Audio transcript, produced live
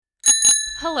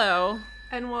Hello.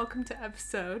 And welcome to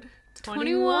episode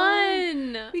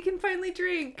 21. We can finally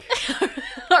drink.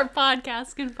 Our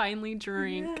podcast can finally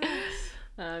drink.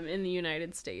 Yes. In the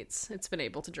United States. It's been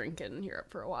able to drink in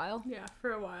Europe for a while. Yeah,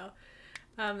 for a while.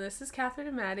 This is Catherine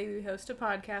and Maddie. We host a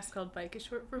podcast called Bike is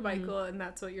Short for Michael, and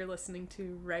that's what you're listening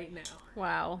to right now.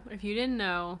 Wow. If you didn't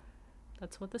know,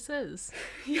 that's what this is.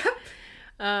 Yep.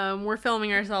 We're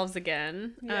filming ourselves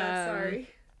again. Yeah, sorry.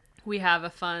 We have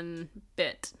a fun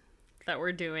bit that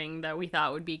we're doing that we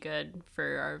thought would be good for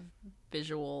our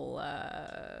visual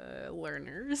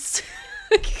learners.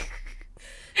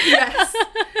 Yes.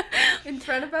 In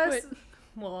front of us.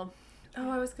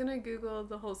 I was gonna Google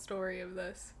the whole story of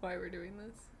this, why we're doing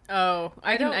this. Oh,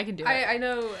 I can do it. I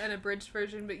know an abridged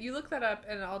version, but you look that up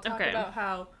and I'll talk Okay. about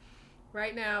how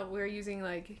right now we're using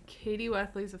like Katie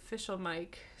Wethley's official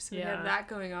mic. So we have that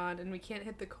going on and we can't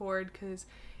hit the cord because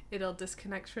it'll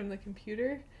disconnect from the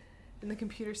computer. And the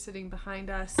computer's sitting behind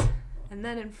us. And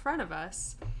then in front of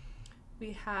us,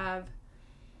 we have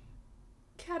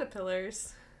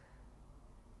caterpillars.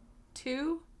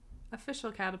 2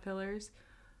 official caterpillars,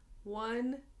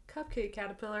 1 cupcake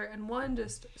caterpillar, and 1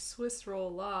 just Swiss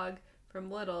roll log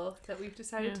from Lidl that we've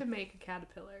decided to make a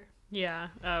caterpillar. Yeah.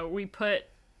 We put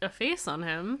a face on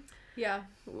him. Yeah.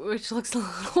 Which looks a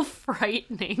little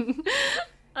frightening.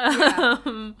 Yeah.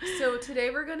 So today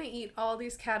we're going to eat all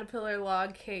these caterpillar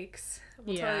log cakes.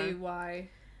 We'll Yeah. tell you why,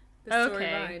 the story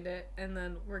Okay. behind it, and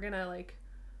then we're going to like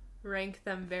rank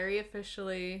them very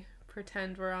officially,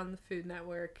 pretend we're on the Food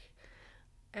Network.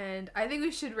 And I think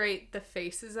we should rate the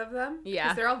faces of them. Yeah.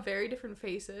 Because they're all very different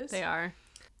faces. They are.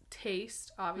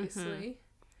 Taste, obviously.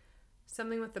 Mm-hmm.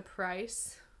 Something with the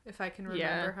price, if I can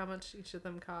remember how much each of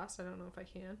them cost. I don't know if I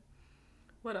can.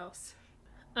 What else?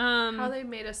 How they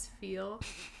made us feel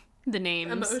the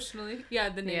names. emotionally. Yeah,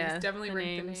 the names. Yeah, Definitely the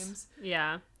rank names. the names.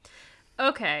 Yeah.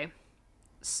 Okay.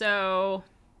 So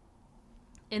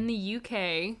in the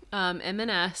UK,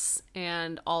 M&S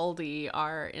and Aldi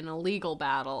are in a legal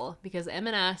battle because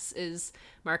M&S is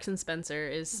Marks and Spencer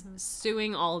is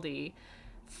suing Aldi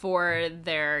for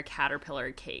their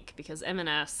caterpillar cake because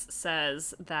M&S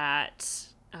says that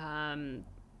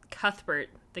Cuthbert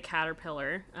the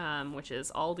caterpillar, which is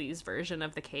Aldi's version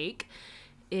of the cake,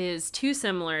 is too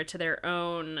similar to their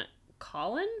own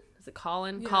Colin. Is it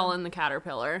Colin? Yeah. Colin the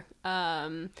caterpillar,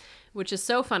 which is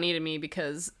so funny to me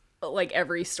because like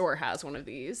every store has one of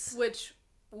these. Which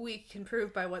we can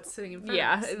prove by what's sitting in front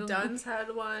of us. Dunn's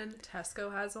had one.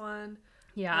 Tesco has one.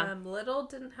 Yeah. Lidl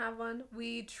didn't have one.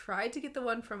 We tried to get the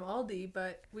one from Aldi,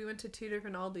 but we went to 2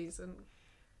 different Aldis and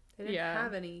they didn't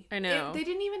have any. I know. They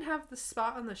didn't even have the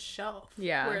spot on the shelf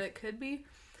where it could be.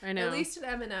 I know. At least at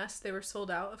M&S, they were sold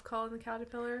out of Colin the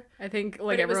Caterpillar. I think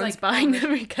like everyone's buying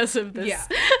them because of this. Yeah.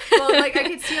 Well, like I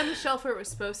could see on the shelf where it was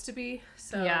supposed to be.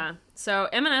 So yeah. So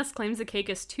M&S claims the cake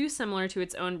is too similar to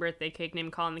its own birthday cake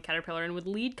named Colin the Caterpillar and would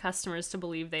lead customers to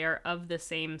believe they are of the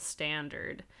same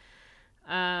standard.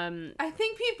 I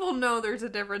think people know there's a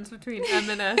difference between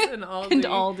M&S and Aldi. And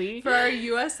Aldi. For our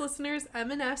U.S. listeners,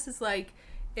 M&S is like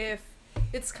if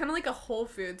it's kind of like a Whole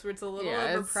Foods where it's a little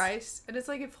overpriced, and it's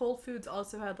like if Whole Foods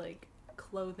also had like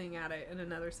clothing at it in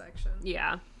another section.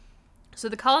 Yeah. So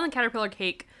the Colin the Caterpillar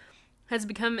cake has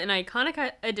become an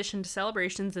iconic addition to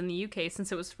celebrations in the UK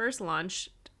since it was first launched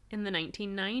in the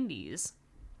 1990s.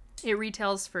 It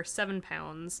retails for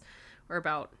 £7 or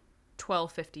about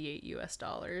 $12.58 US.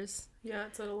 Yeah,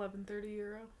 it's at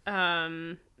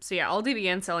 €11.30. So yeah, Aldi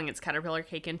began selling its caterpillar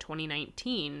cake in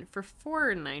 2019 for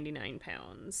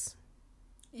 £4.99.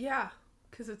 Yeah,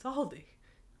 because it's Aldi.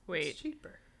 Wait. It's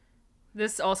cheaper.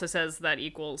 This also says that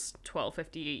equals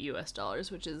 $12.58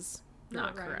 US, which is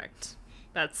not right. correct.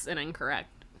 That's an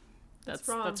incorrect. That's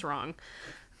wrong. That's wrong.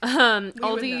 We would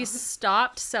know. Aldi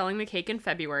stopped selling the cake in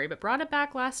February, but brought it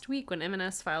back last week when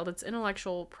M&S filed its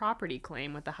intellectual property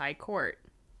claim with the High Court.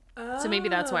 So maybe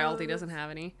that's why Aldi doesn't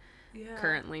have any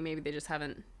currently. Maybe they just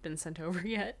haven't been sent over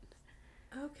yet.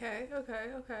 Okay.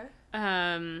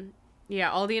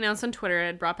 Yeah, Aldi announced on Twitter it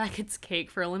had brought back its cake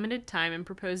for a limited time and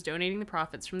proposed donating the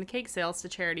profits from the cake sales to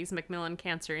charities Macmillan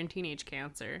Cancer and Teenage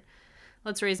Cancer.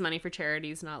 Let's raise money for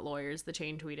charities, not lawyers, the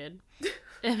chain tweeted.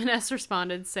 M&S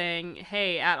responded saying,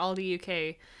 "Hey, at Aldi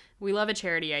UK, we love a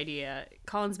charity idea.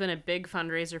 Colin's been a big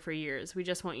fundraiser for years. We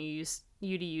just want you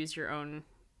to use your own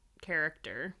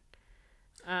character."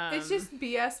 It's just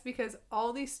BS because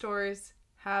all these stores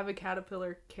have a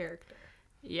caterpillar character.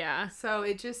 Yeah. So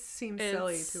it just seems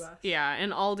silly to us. Yeah,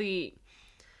 and Aldi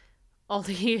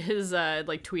is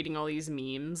like tweeting all these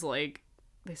memes like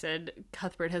They said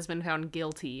Cuthbert has been found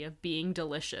guilty of being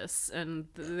delicious, and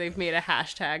they've made a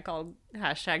hashtag called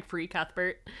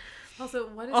 #FreeCuthbert. Also,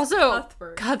 what is Also,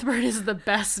 Cuthbert? Cuthbert is the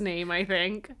best name, I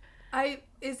think.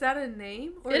 Is that a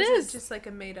name? Or It is is. it just like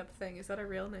a made-up thing? Is that a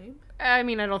real name? I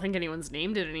mean, I don't think anyone's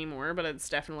named it anymore, but it's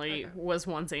definitely was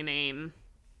once a name.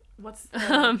 What's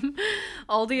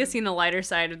Aldi has seen the lighter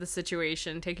side of the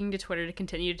situation, taking to Twitter to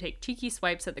continue to take cheeky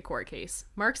swipes at the court case.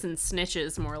 Marks and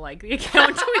snitches, more like the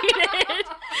account tweeted.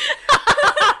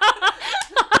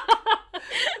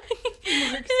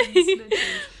 Marks and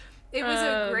snitches. It was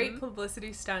a great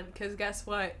publicity stunt, because guess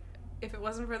what? If it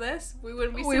wasn't for this, we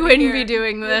wouldn't be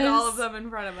doing this with all of them in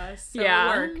front of us. So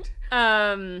yeah. It worked.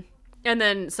 And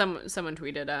then someone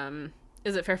tweeted,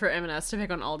 is it fair for M&S to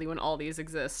pick on Aldi when Aldi's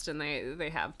exist and they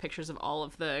have pictures of all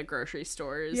of the grocery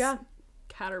stores? Yeah.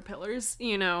 Caterpillars,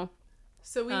 you know.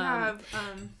 So we have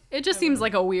it just seems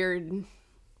like a weird,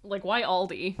 like, why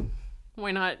Aldi?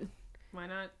 Why not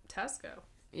Tesco?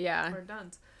 Yeah. Or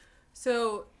Dunn's.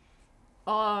 So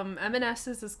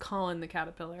M&S's is Colin the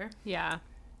caterpillar. Yeah.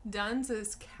 Dunn's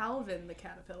is Calvin the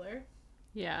caterpillar.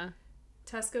 Yeah.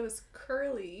 Tesco is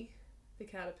Curly the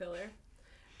caterpillar.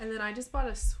 And then I just bought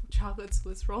a chocolate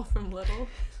Swiss roll from Lidl.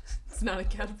 It's not a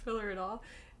caterpillar at all.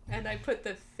 And I put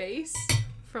the face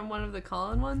from one of the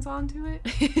Colin ones onto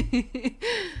it.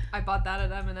 I bought that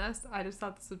at M&S. I just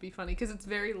thought this would be funny because it's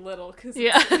very little.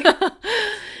 Yeah.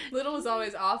 Lidl is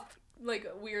always off, like,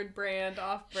 weird brand,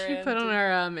 off-brand. She put on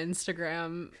our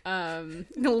Instagram,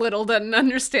 Little didn't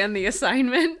understand the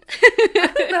assignment.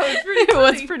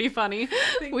 That was pretty funny.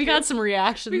 Thank We you. got some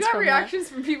reactions. We got from reactions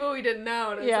from people we didn't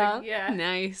know. And yeah. Like, yeah.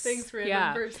 Nice. Thanks,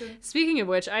 random person. Speaking of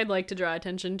which, I'd like to draw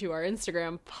attention to our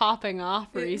Instagram popping off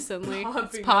recently.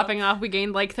 It's It's popping off. We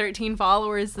gained like 13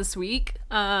 followers this week.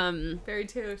 Very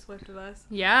Taylor Swift of us.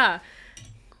 Yeah.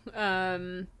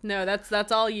 No,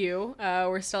 that's all you.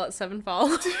 We're still at 7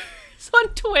 followers on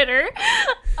Twitter.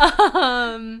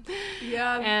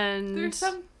 Yeah. And there's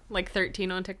some like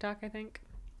 13 on TikTok, I think.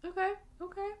 Okay.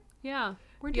 Yeah.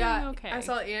 We're doing okay. I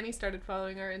saw Annie started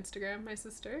following our Instagram, my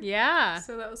sister. Yeah.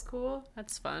 So that was cool.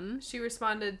 That's fun. She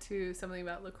responded to something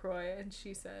about LaCroix, and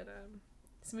she said,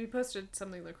 so we posted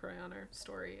something LaCroix on our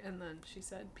story, and then she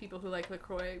said, people who like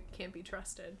LaCroix can't be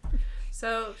trusted.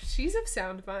 So she's of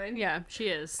sound mind. Yeah, she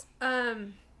is.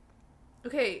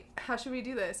 Okay, how should we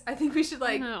do this? I think we should,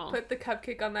 like, put the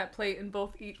cupcake on that plate and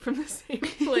both eat from the same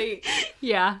plate.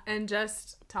 Yeah. And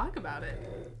just talk about it.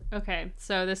 Okay,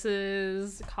 so this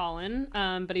is Colin,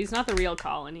 but he's not the real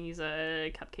Colin. He's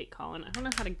a cupcake Colin. I don't know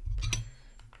how to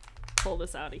pull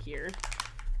this out of here.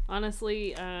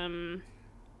 Honestly,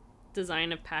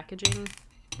 design of packaging,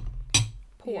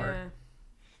 poor.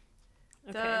 Yeah.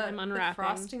 Okay, I'm unwrapping. The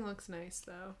frosting looks nice,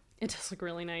 though. It does look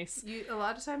really nice. A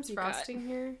lot of times frosting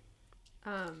here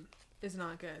is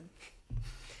not good.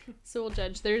 So we'll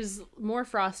judge. There's more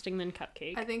frosting than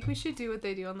cupcake. I think we should do what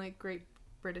they do on, like, Great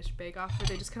British Bake Off, where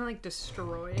they just kind of, like,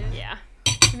 destroy it. Yeah.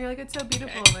 And you're like, it's so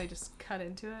beautiful, and they just cut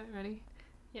into it. Ready?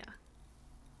 Yeah.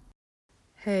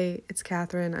 Hey, it's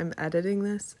Catherine. I'm editing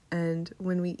this, and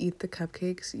when we eat the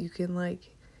cupcakes, you can,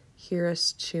 like, hear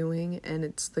us chewing, and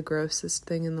it's the grossest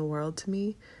thing in the world to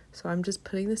me. So I'm just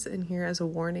putting this in here as a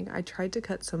warning. I tried to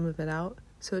cut some of it out,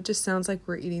 so it just sounds like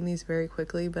we're eating these very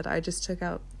quickly, but I just took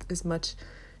out as much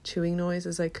chewing noise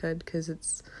as I could because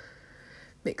it's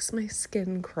makes my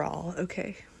skin crawl.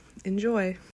 Okay,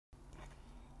 enjoy.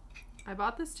 I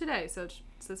bought this today, so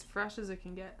it's as fresh as it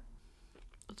can get.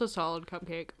 It's a solid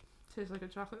cupcake. Tastes like a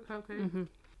chocolate cupcake. Mm-hmm.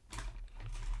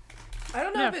 I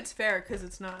don't know if it's fair because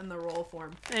it's not in the roll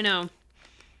form. I know.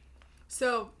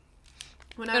 So,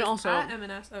 when I was at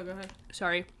M&S... Oh, go ahead.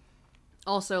 Sorry.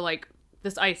 Also, like,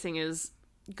 this icing is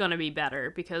gonna be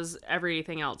better because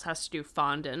everything else has to do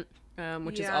fondant,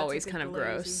 which is always kind of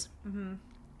gross. Mm-hmm.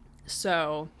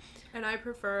 So... And I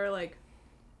prefer, like,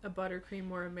 a buttercream,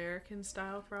 more American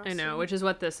style frosting. I know, which is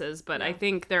what this is, but I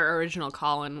think their original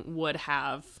Colin would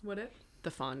have... Would it?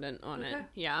 The fondant on it.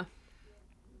 Yeah.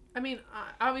 I mean,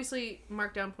 obviously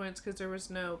markdown points because there was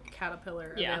no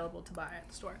Caterpillar available to buy at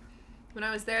the store. When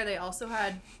I was there, they also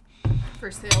had for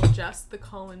sale just the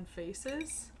Colin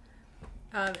faces.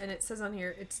 And it says on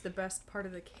here, it's the best part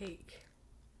of the cake.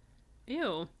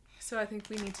 Ew. So I think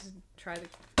we need to try the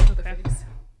face.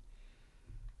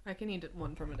 I can eat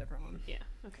one from a different one. Yeah,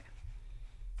 okay.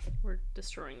 We're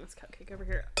destroying this cupcake over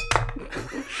here.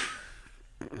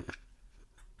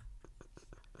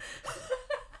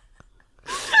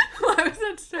 Why was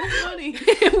that so funny?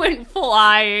 It went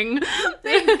flying.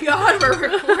 Thank God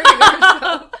we're recording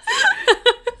ourselves.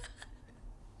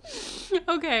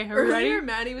 Okay, are we ready? Earlier,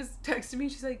 Maddie was texting me.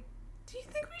 She's like, do you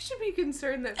think we should be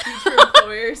concerned that future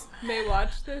employers may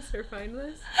watch this or find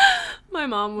this? My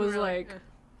mom was like,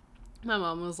 My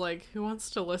mom was like,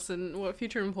 what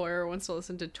future employer wants to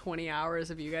listen to 20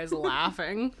 hours of you guys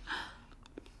laughing?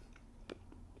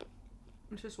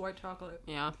 It's just white chocolate.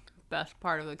 Yeah, best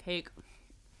part of the cake.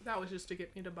 That was just to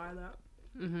get me to buy that.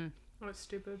 Mm-hmm. That was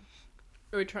stupid.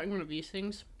 Are we trying one of these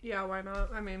things? Yeah, why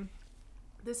not? I mean,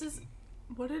 this is...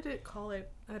 What did it call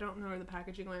it? I don't know where the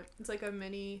packaging went. It's like a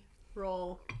mini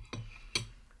roll.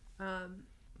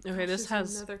 Okay, this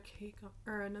has... another cake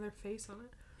or another face on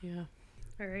it. Yeah.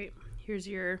 All right. Here's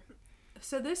your...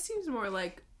 So this seems more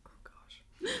like... Oh,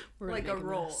 gosh. We're like a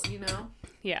roll, you know?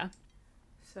 Yeah.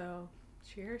 So,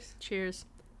 cheers. Cheers.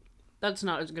 That's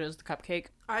not as good as the cupcake.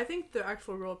 I think the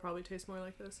actual roll probably tastes more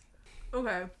like this.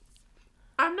 Okay.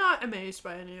 I'm not amazed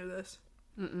by any of this.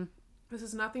 Mm-mm. This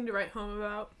is nothing to write home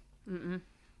about. Mm-mm.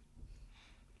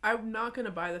 I'm not going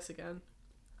to buy this again.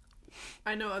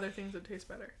 I know other things that taste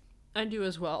better. I do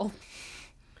as well.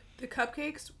 The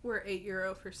cupcakes were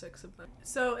 €8 for 6 of them.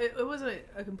 So it wasn't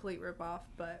a complete ripoff,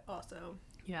 but also...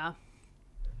 Yeah.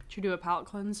 Should we do a palate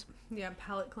cleanse? Yeah,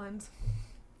 palate cleanse.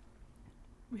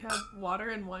 We have water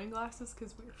and wine glasses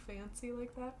because we're fancy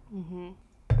like that. Mm-hmm.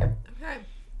 Okay.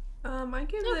 I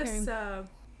give this... I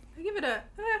give it a...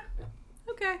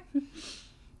 okay.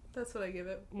 That's what I give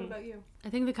it. What about you? I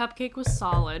think the cupcake was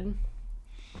solid.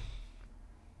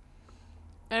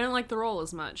 I didn't like the roll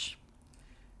as much.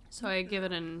 So I give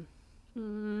it an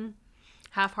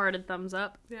half-hearted thumbs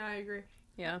up. Yeah, I agree.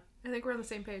 Yeah. I think we're on the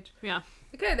same page. Yeah.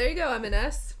 Okay, there you go,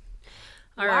 M&S.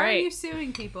 All Why right. are you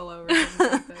suing people over things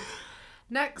like this?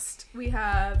 Next, we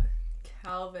have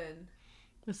Calvin.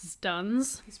 This is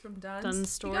Dunn's. He's from Dunn's. Dunn's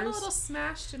stores. He got a little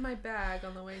smashed in my bag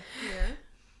on the way here.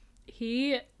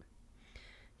 He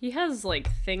has, like,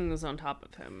 things on top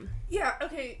of him. Yeah,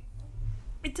 okay.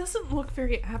 It doesn't look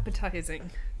very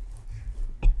appetizing.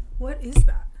 What is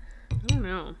that? I don't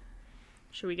know.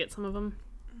 Should we get some of them?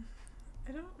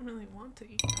 I don't really want to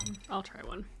eat them. I'll try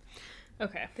one.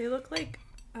 Okay. They look like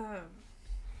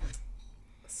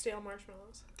stale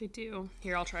marshmallows. They do.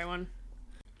 Here, I'll try one.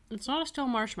 It's not a stale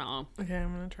marshmallow, Okay,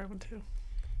 I'm gonna try one too.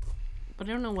 but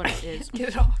I don't know what it is. Get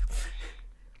it off.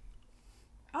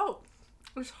 Oh,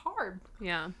 it's hard.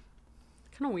 Yeah.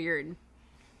 Kind of weird.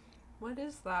 What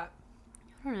is that?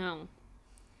 I don't know.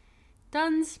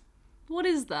 Dunn's, what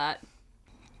is that?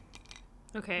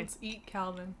 Okay. Let's eat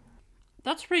Calvin.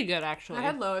 That's pretty good, actually. I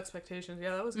had low expectations.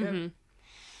 Yeah, that was good.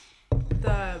 Mm-hmm.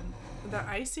 The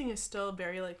icing is still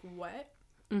very like wet,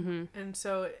 and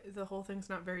so the whole thing's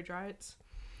not very dry.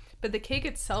 But the cake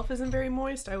itself isn't very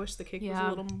moist. I wish the cake was a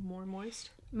little more moist.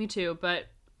 Me too, but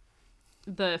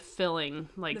the filling,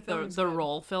 like the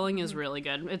roll filling, is really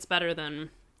good. It's better than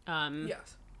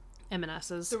Yes,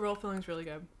 M&S's. the roll filling's really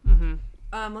good.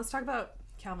 Let's talk about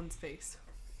Calvin's face.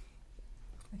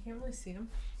 I can't really see him.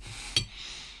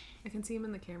 I can see him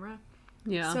in the camera.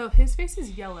 Yeah. So his face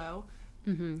is yellow.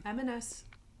 M&S,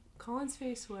 Colin's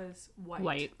face was white.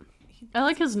 White. I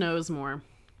like his nose more.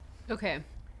 Okay.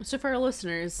 So for our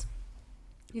listeners,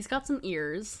 he's got some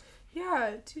ears.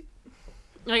 Yeah.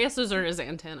 I guess those are his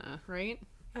antenna, right?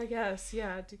 I guess,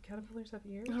 yeah. Do caterpillars have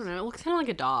ears? I don't know. It looks kind of like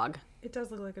a dog. It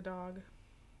does look like a dog.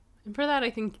 And for that,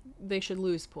 I think they should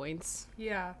lose points.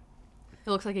 Yeah. It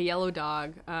looks like a yellow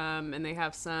dog, and they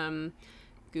have some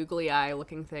googly eye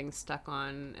looking things stuck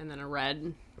on, and then a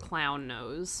red clown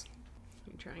nose.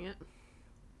 Are you trying it?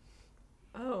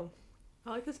 Oh,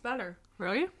 I like this better.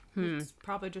 Really? It's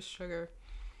probably just sugar.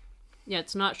 Yeah,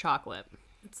 it's not chocolate.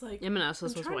 It's like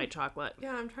M&S's was white chocolate.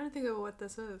 Yeah, I'm trying to think of what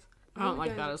this is. I don't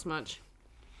like that as much.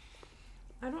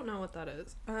 I don't know what that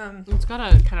is. It's got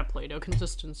a kind of Play-Doh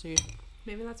consistency.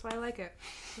 Maybe that's why I like it.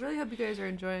 I really hope you guys are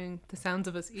enjoying the sounds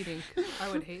of us eating.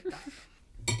 I would hate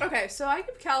that. Okay, so I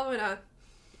give Calvin a...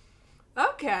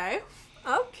 Okay.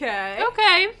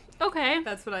 Okay.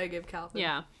 That's what I give Calvin.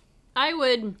 Yeah. I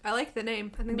would I like the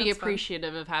name. I think be that's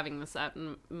appreciative of having this at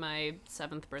my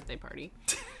 7th birthday party.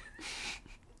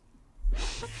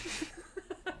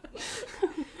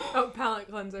 Oh, palate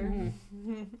cleanser.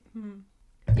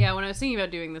 Yeah, when I was thinking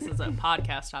about doing this as a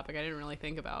podcast topic, I didn't really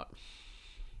think about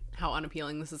how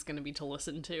unappealing this is going to be to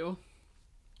listen to.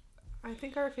 I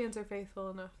think our fans are faithful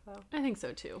enough, though. I think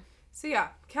so, too. So, yeah.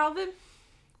 Calvin,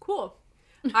 cool.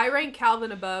 I rank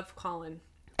Calvin above Colin.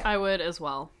 I would as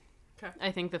well. Okay.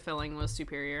 I think the filling was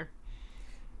superior.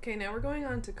 Okay, now we're going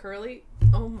on to Curly.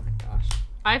 Oh, my gosh.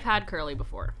 I've had curly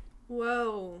before.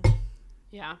 Whoa.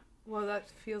 Yeah. Well, that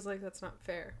feels like that's not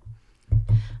fair.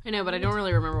 I know, but I don't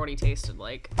really remember what he tasted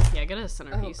like. Yeah, get a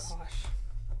centerpiece. Oh, gosh.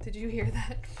 Did you hear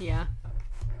that? Yeah.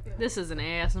 This is an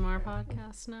ASMR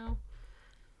podcast now.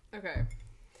 Okay.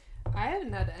 I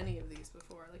haven't had any of these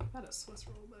before. Like, I've had a Swiss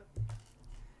roll, but...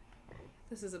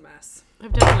 This is a mess.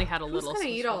 I've definitely had a Who's little. gonna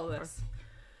eat all of before. this?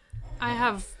 I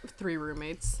have 3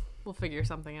 roommates. We'll figure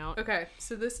something out. Okay,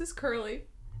 so this is Curly.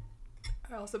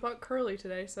 I also bought Curly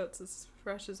today, so it's as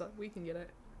fresh as we can get it.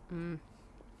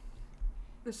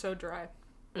 It's so dry.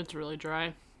 It's really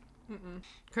dry.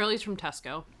 Curly's from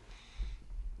Tesco.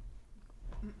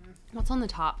 What's on the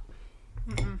top?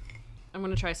 I'm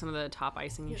gonna try some of the top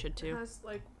icing. You should It too. has,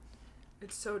 like,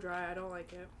 it's so dry. I don't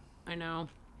like it. I know.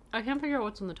 I can't figure out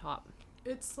what's on the top.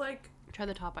 It's like, Try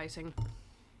the top icing.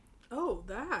 oh,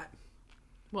 that.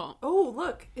 Well, Oh,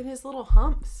 look, in his little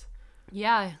humps.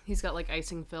 yeah, he's got like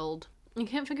icing filled. You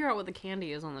can't figure out what the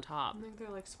candy is on the I top. think they're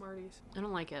like Smarties. I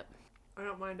don't like it. I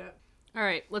don't mind it. All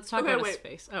right, let's talk Okay, about his wait.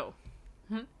 face. Oh,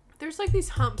 There's like these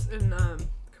humps in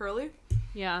Curly,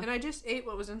 yeah. and I just ate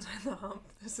what was inside the hump.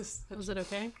 This is Was it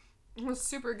okay? it was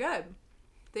super good.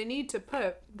 They need to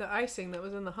put the icing that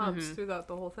was in the humps throughout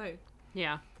the whole thing.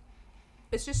 Yeah.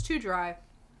 It's just too dry.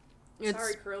 It's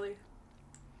Sorry, Curly.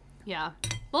 yeah.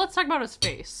 Well, let's talk about his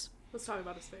face. Let's talk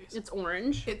about his face. It's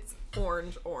orange. It's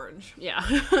orange. Yeah.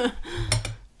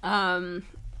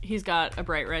 He's got a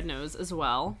bright red nose as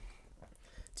well.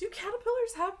 Do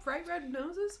caterpillars have bright red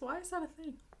noses? Why is that a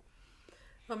thing?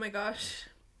 Oh my gosh.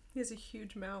 He has a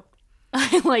huge mouth.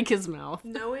 I like his mouth.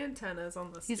 No antennas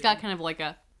on this. He's dude. got kind of like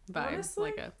a vibe.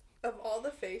 Honestly, like a. of all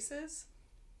the faces,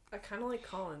 I kind of like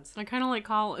Colin's. I kind of like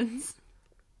Collins.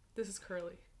 This is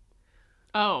Curly.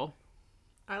 Oh,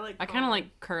 I like I kind of like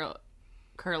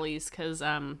Curly's because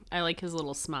I like his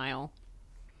little smile.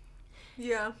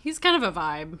 Yeah. He's kind of a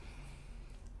vibe.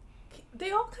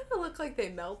 They all kind of look like they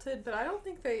melted, but I don't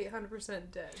think they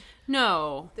 100% did.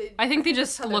 No, They- I think they that's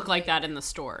just how they're look like made. that in the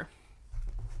store.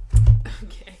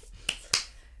 Okay.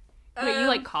 Wait, you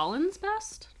like Collins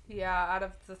best? Yeah, out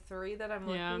of the 3 that I'm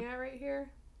Yeah. looking at right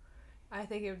here, I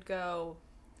think it would go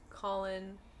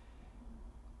Colin,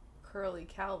 Curly,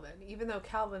 Calvin, even though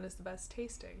Calvin is the best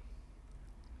tasting.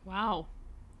 Wow.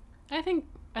 I think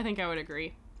I would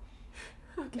agree.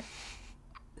 Okay.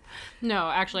 No,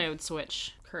 actually, I would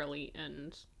switch Curly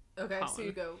and Okay, so Colin.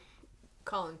 you go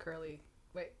Colin, Curly.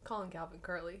 Wait, Colin, Calvin,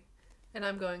 Curly. And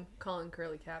I'm going Colin,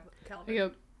 Curly, Calvin. I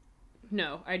go.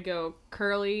 No, I'd go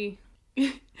Curly,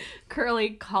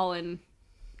 Curly, Colin,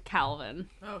 Calvin.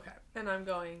 Okay. And I'm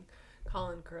going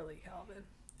Colin, Curly, Calvin.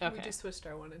 Okay. We just switched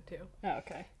our 1 and 2. Oh,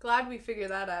 okay. Glad we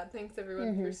figured that out. Thanks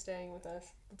everyone for staying with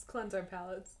us. Let's cleanse our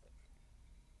palates.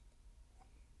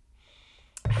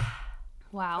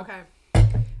 Wow. Okay.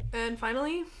 And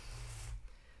finally,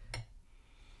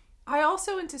 I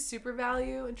also went to Super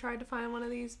Value and tried to find one of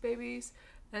these babies.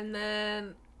 And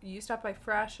then you stopped by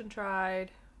Fresh and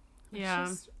tried. It Yeah.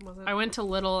 just wasn't. I went to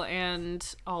Lidl and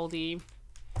Aldi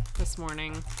this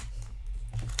morning.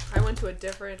 I went to a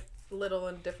different Lidl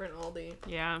and different Aldi.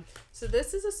 Yeah, So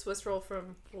this is a Swiss roll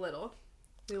from Lidl.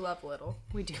 We love Lidl.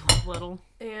 we do love Lidl.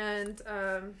 And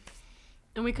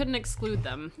And we couldn't exclude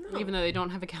them, No. even though they don't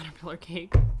have a caterpillar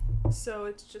cake. so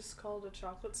it's just called a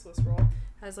chocolate Swiss roll.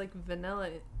 Has like vanilla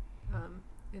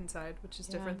inside, which is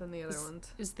Yeah. different than the other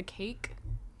ones. Is the cake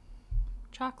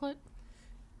chocolate?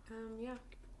 Yeah.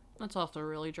 That's also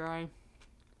really dry.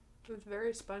 It was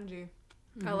very spongy.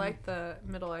 I like the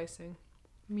middle icing.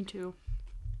 Me too.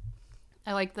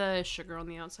 I like the sugar on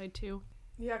the outside too.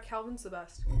 Yeah, Calvin's the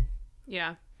best.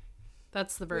 Yeah,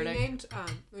 that's the verdict.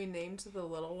 We named the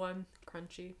little one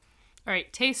Crunchy. All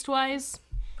right, taste wise,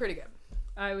 Pretty good.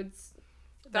 I would.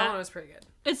 That one was pretty good.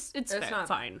 It's not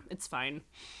fine. It's fine.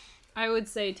 I would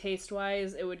say taste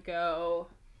wise, it would go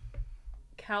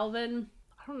Calvin.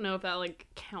 I don't know if that like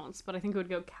counts, but I think it would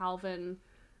go Calvin.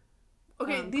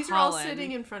 Okay, these are all Colin.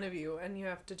 sitting in front of you, and you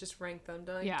have to just rank them.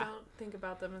 Don't Yeah. don't think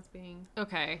about them as being.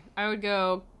 Okay, I would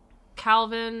go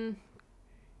Calvin,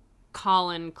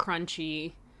 Colin,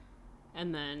 Crunchy,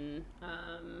 and then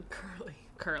Curly.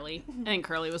 Curly. I think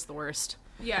Curly was the worst.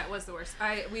 Yeah, it was the worst.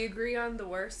 We agree on the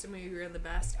worst, and we agree on the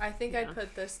best. I think I'd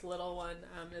put this little one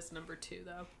as number 2,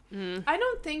 though. I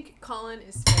don't think Colin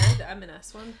is fair, the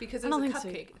M&S one, because it's a don't think so.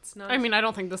 cupcake. It's not. I mean, I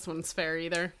don't think this one's fair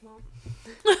either. Well.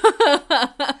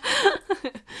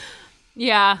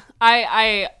 Yeah,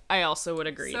 I also would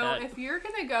agree So that. if you're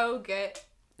gonna go get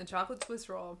the chocolate Swiss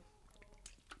roll,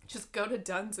 just go to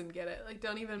Dunn's and get it. Like,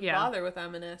 don't even Yeah. bother with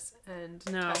M&S and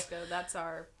No. Tesco. That's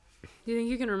our. Do you think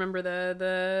you can remember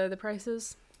the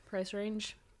price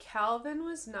range? Calvin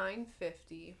was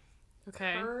 $9.50.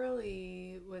 Okay.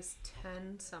 Curly was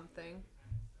 10 something.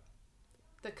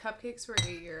 The cupcakes were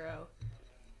 €8,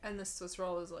 and the Swiss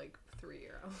roll was like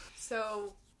 €3.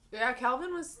 So yeah,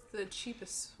 Calvin was the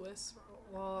cheapest Swiss roll.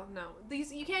 Well, no,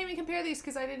 these you can't even compare these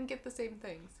because I didn't get the same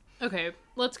things. Okay,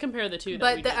 let's compare the two. That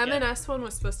But we the did get. M&S one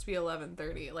was supposed to be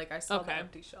 $11.30. Like I saw the Okay.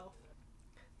 empty shelf.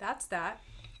 That's that.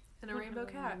 And a rainbow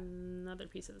cat. Another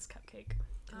piece of this cupcake.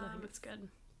 I think it's good.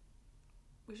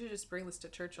 We should just bring this to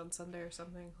church on Sunday or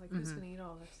something. Like, who's going to eat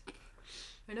all this?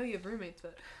 I know you have roommates,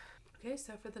 but... Okay,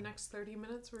 so for the next 30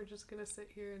 minutes, we're just going to sit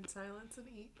here in silence and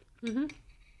eat. Mm-hmm.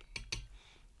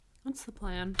 That's the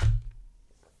plan.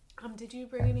 Did you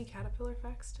bring any caterpillar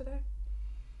facts today?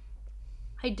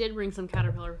 I did bring some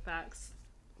caterpillar facts.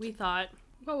 We thought,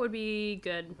 what would be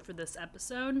good for this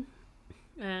episode?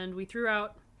 And we threw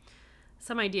out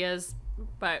some ideas,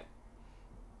 but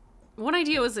one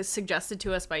idea was suggested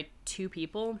to us by 2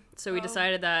 people, so we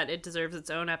decided that it deserves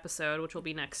its own episode, which will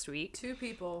be next week. 2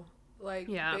 people,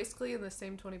 basically in the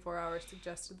same 24 hours,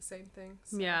 suggested the same thing.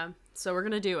 So. Yeah, so we're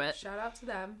gonna do it. Shout out to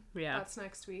them. Yeah, that's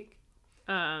next week.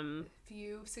 If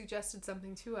you suggested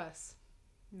something to us,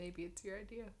 maybe it's your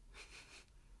idea.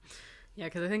 Yeah,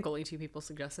 because I think only 2 people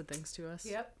suggested things to us.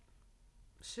 Yep.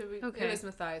 Should we? Okay. It was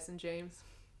Matthias and James.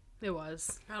 It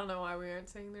was. I don't know why we aren't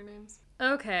saying their names.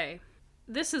 Okay.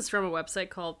 This is from a website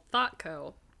called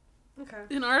ThoughtCo.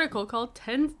 Okay. An article called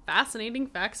 10 Fascinating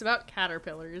Facts About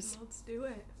Caterpillars. Let's do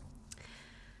it.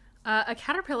 A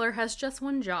caterpillar has just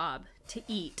one job, to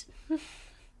eat.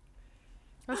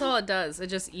 That's all it does. It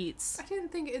just eats. I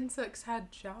didn't think insects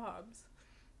had jobs.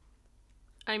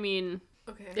 I mean,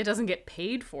 okay. It doesn't get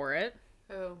paid for it.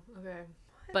 Oh, okay.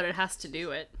 But it has to do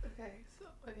it.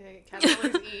 Okay,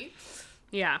 caterpillars eat.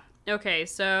 Yeah. Okay,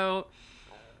 so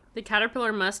the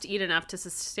caterpillar must eat enough to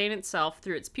sustain itself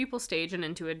through its pupal stage and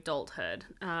into adulthood.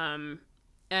 And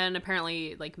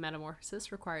apparently,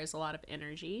 metamorphosis requires a lot of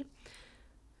energy.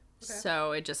 Okay.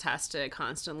 So it just has to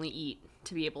constantly eat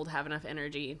to be able to have enough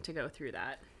energy to go through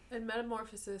that. And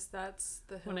Metamorphosis, that's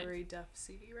the Hilary Duff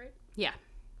CD, right? Yeah.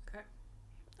 Okay.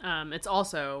 It's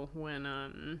also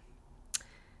when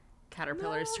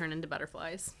caterpillars turn into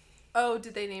butterflies. Oh,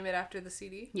 did they name it after the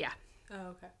CD? Yeah. Oh,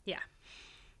 okay. Yeah.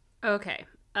 Okay.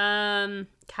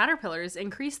 Caterpillars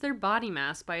increase their body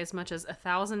mass by as much as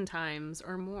 1,000 times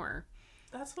or more.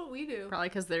 That's what we do. Probably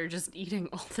because they're just eating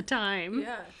all the time.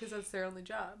 Yeah, because that's their only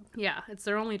job. Yeah, it's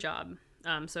their only job.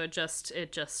 So it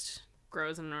just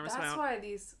grows an enormous amount. That's why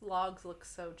these logs look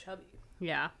so chubby.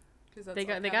 Yeah. Because they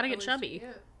gotta get chubby.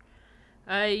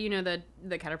 Yeah. You know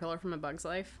the caterpillar from A Bug's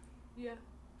Life? Yeah.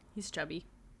 He's chubby.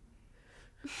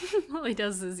 All he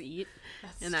does is eat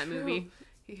in that movie.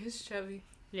 He is chubby.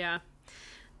 Yeah.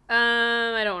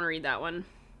 I don't want to read that one.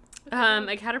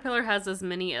 A caterpillar has as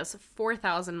many as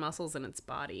 4,000 muscles in its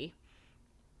body.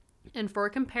 And for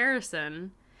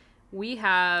comparison, we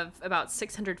have about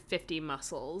 650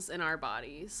 muscles in our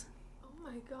bodies. Oh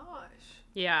my gosh.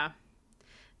 Yeah.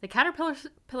 The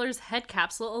caterpillar's head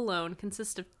capsule alone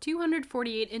consists of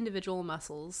 248 individual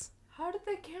muscles. How did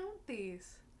they count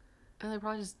these? They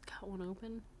probably just cut one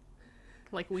open.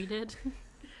 Like we did.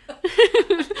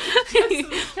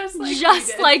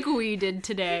 just like we did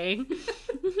today.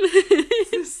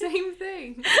 It's the same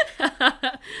thing.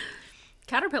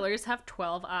 Caterpillars have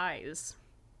 12 eyes.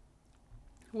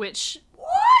 Which...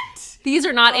 What? These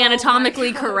are not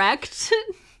anatomically correct.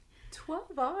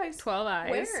 12 eyes? 12 eyes.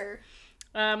 Where?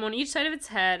 On each side of its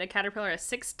head, a caterpillar has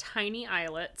 6 tiny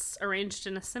eyelets arranged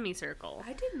in a semicircle.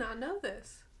 I did not know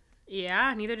this.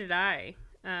 Yeah, neither did I.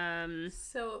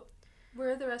 So,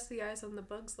 where are the rest of the eyes on the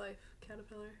Bug's Life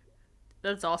caterpillar?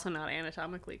 That's also not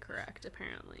anatomically correct,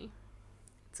 apparently.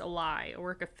 It's a lie, a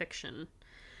work of fiction.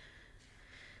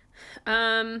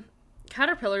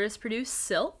 Caterpillars produce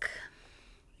silk.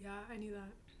 Yeah, I knew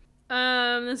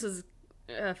that. This is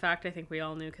a fact I think we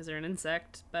all knew because they're an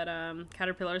insect, but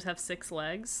caterpillars have 6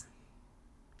 legs,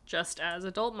 just as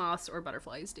adult moths or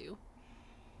butterflies do.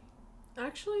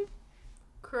 Actually,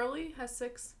 Curly has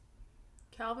 6.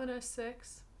 Calvin has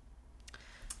 6.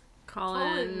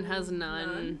 Colin has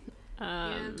none.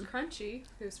 And Crunchy,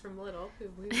 who's from Little, who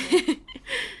we know,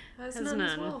 has none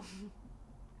as well.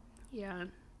 Yeah.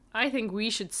 I think we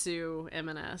should sue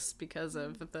M&S because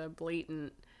of the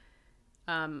blatant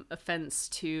offense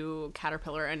to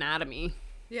caterpillar anatomy.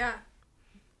 Yeah.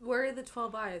 Where are the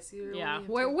 12 eyes? Yeah.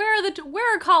 Where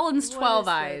are Colin's 12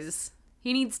 eyes?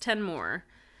 He needs 10 more.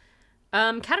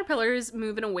 Caterpillars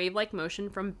move in a wave-like motion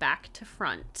from back to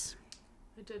front.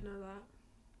 I did know that.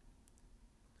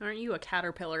 Aren't you a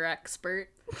caterpillar expert?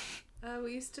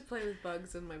 We used to play with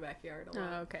bugs in my backyard a lot.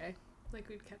 Oh, okay. Like,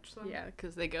 we'd catch them. Yeah,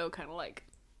 because they go kind of like...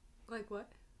 Like what?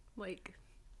 Like...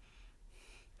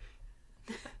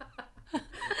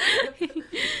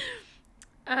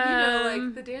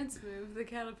 like the dance move, the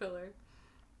caterpillar.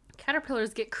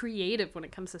 Caterpillars get creative when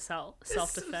it comes to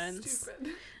self-defense. So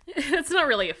stupid. That's not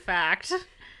really a fact.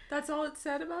 That's all it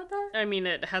said about that? I mean,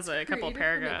 it has a couple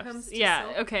paragraphs.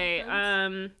 Yeah,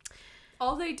 okay.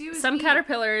 All they do is Some eat.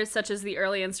 caterpillars, such as the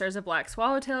early instars of black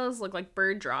swallowtails, look like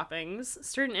bird droppings.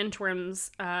 Certain inchworms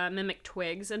mimic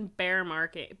twigs and bare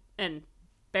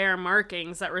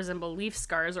markings that resemble leaf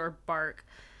scars or bark.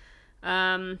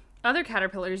 Other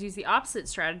caterpillars use the opposite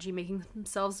strategy, making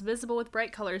themselves visible with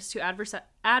bright colors to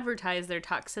advertise their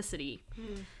toxicity.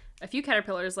 A few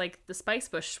caterpillars, like the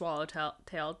spicebush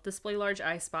swallowtail, display large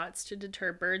eye spots to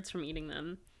deter birds from eating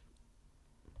them.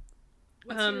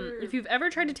 If you've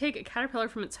ever tried to take a caterpillar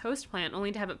from its host plant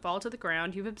only to have it fall to the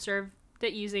ground, you've observed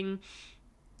it using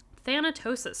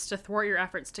thanatosis to thwart your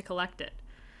efforts to collect it.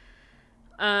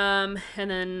 And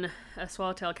then a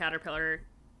swallowtail caterpillar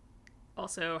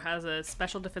also has a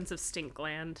special defensive stink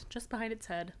gland just behind its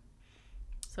head,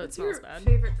 so it smells bad. What's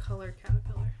your favorite color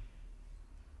caterpillar?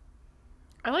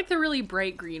 I like the really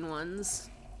bright green ones.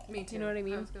 Me too. You know what I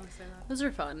mean? I was gonna say that. Those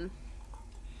are fun.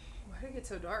 Why did it get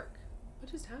so dark?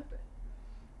 What just happened?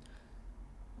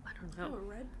 I don't How know.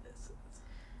 red this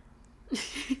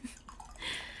is.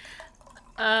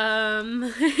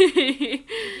 Did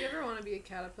you ever want to be a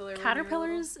caterpillar?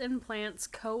 Caterpillars and plants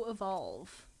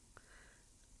co-evolve.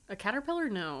 A caterpillar?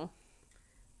 No.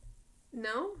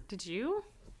 No? Did you?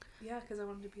 Yeah, because I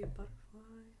wanted to be a butterfly.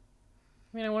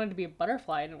 I mean, I wanted to be a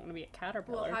butterfly. I didn't want to be a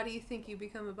caterpillar. Well, how do you think you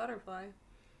become a butterfly?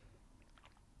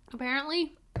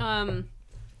 Apparently, I'm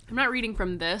not reading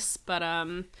from this, but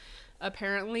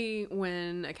apparently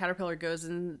when a caterpillar goes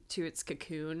into its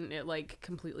cocoon, it like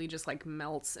completely just like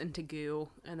melts into goo,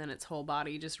 and then its whole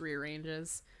body just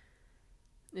rearranges.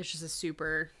 It's just a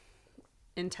super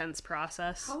intense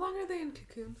process. How long are they in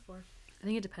cocoons for? I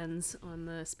think it depends on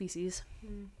the species.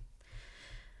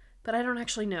 But I don't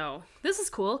actually know. This is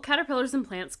cool. Caterpillars and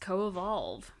plants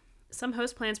co-evolve. Some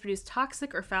host plants produce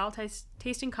toxic or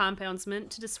foul-tasting compounds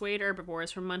meant to dissuade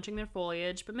herbivores from munching their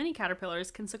foliage, but many caterpillars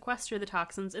can sequester the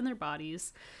toxins in their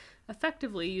bodies,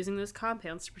 effectively using those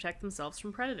compounds to protect themselves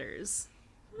from predators.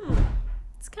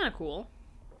 It's kind of cool.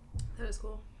 That is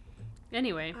cool.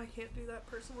 Anyway. I can't do that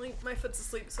personally. My foot's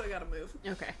asleep, so I gotta move.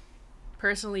 Okay.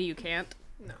 Personally, you can't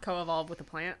No. co-evolve with a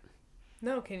plant.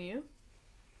 No, can you?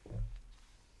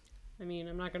 I mean,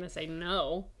 I'm not going to say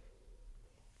no.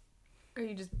 Are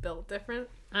you just built different?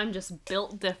 I'm just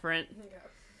built different. Yeah.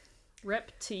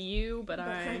 Rip to you, but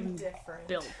I'm different.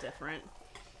 built different.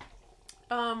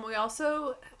 We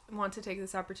also want to take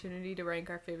this opportunity to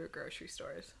rank our favorite grocery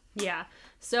stores. Yeah.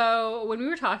 So when we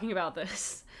were talking about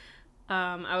this,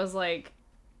 I was like,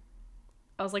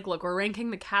 look, we're ranking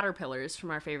the caterpillars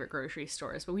from our favorite grocery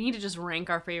stores, but we need to just rank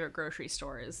our favorite grocery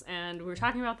stores. And we were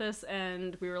talking about this,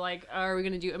 and we were like, are we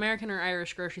going to do American or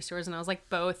Irish grocery stores? And I was like,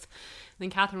 both. And then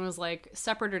Catherine was like,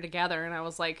 separate or together? And I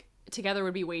was like, together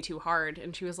would be way too hard.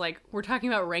 And she was like, we're talking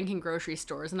about ranking grocery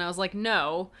stores. And I was like,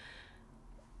 no.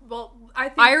 Well, I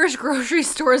think Irish grocery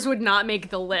stores would not make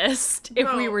the list if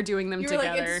No. we were doing them you're together.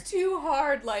 like, it's too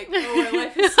hard. Like, oh, our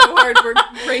life is so hard. We're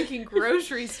ranking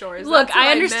grocery stores. Look, That's what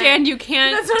I understand meant. you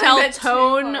can't That's what I tell meant, too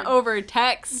tone hard. over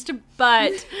text,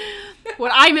 but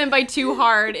what I meant by too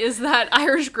hard is that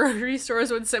Irish grocery stores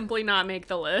would simply not make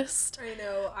the list. I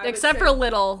know. Except for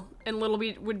Little, and Little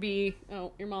would be...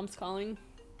 Oh, your mom's calling.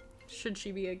 Should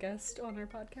she be a guest on our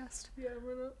podcast? Yeah,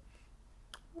 we're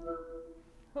not.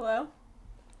 Hello?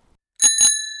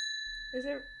 Is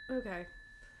it? Okay.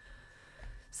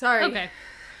 Sorry. Okay.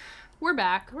 We're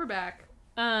back. We're back.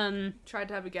 Tried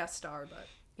to have a guest star, but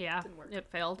Yeah, Didn't work. it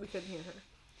failed. we couldn't hear her.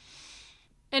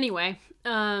 Anyway,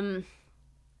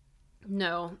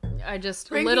 no, I just...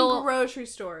 Ranking Little... grocery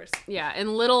stores. Yeah,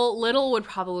 and Little would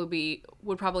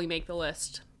probably make the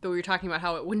list, but we were talking about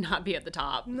how it would not be at the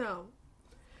top. No.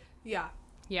 Yeah.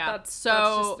 Yeah, That's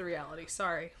so just the reality.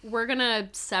 Sorry. we're gonna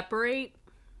separate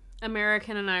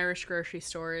American and Irish grocery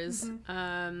stores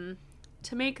to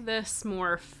make this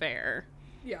more fair.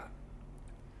 Yeah.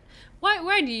 Why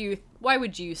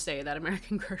would you say that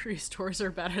American grocery stores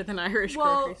are better than Irish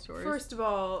Well, grocery stores? first of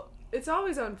all, it's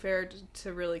always unfair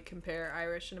to really compare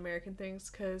Irish and American things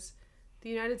because the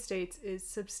United States is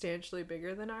substantially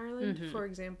bigger than Ireland. For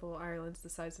example, Ireland's the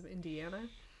size of Indiana.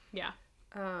 Yeah.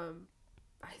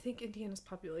 I think Indiana's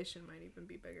population might even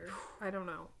be bigger. I don't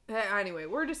know. Anyway,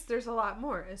 there's a lot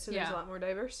more, and so there's Yeah. a lot more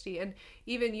diversity. And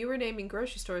even you were naming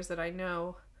grocery stores that I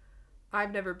know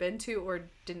I've never been to or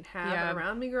didn't have Yeah,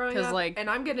 around me growing 'cause, up. like- and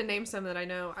I'm gonna name some that I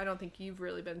know I don't think you've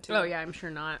really been to. Oh yeah, I'm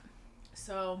sure not.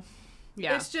 So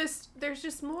Yeah. there's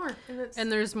just more.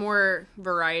 And there's more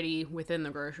variety within the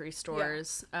grocery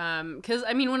stores. Because,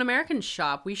 I mean, when Americans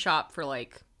shop, we shop for,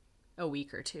 like, a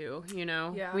week or two, you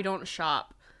know? Yeah. We don't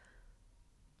shop.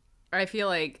 I feel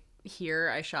like here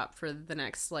I shop for the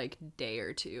next, like, day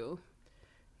or two,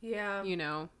 yeah. you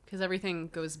know? Because everything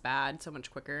goes bad so much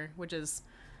quicker, which is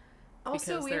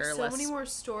Also, because we have they're so less... many more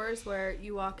stores where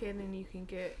you walk in and you can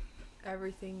get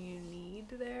everything you need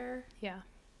there. Yeah.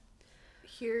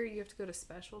 Here, you have to go to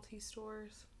specialty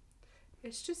stores.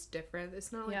 It's just different.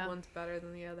 It's not like one's better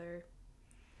than the other.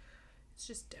 It's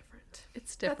just different.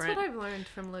 It's different. That's what I've learned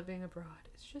from living abroad.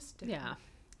 It's just different. Yeah.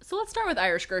 So let's start with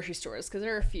Irish grocery stores, because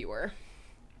there are fewer.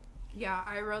 Yeah,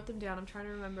 I wrote them down. I'm trying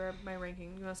to remember my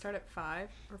ranking. You want to start at 5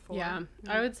 or 4? Yeah,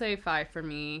 I would say 5 for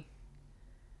me.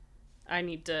 I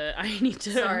need to...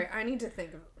 Sorry, I need to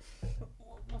think of...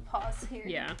 We'll pause here.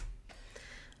 Yeah.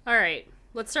 All right.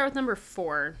 Let's start with number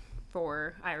 4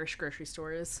 for Irish grocery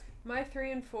stores. My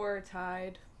 3 and 4 are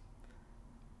tied.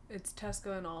 It's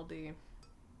Tesco and Aldi.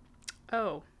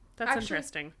 Oh, that's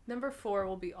interesting. Number 4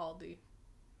 will be Aldi.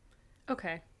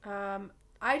 Okay.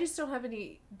 I just don't have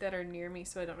any that are near me,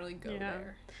 so I don't really go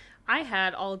there. I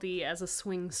had Aldi as a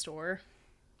swing store.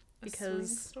 Swing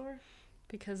store?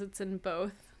 Because it's in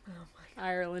both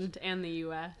Ireland and the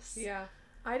US. Yeah.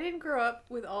 I didn't grow up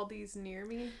with Aldi's near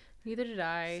me. Neither did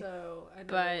I. So I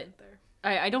never went there.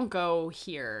 I don't go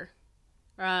here.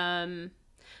 So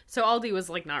Aldi was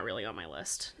like not really on my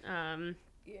list.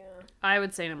 Yeah. I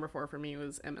would say number 4 for me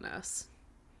was M&S.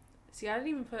 See, I didn't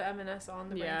even put M&S on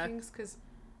the rankings because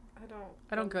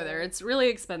I don't go there. It's really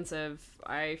expensive.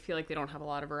 I feel like they don't have a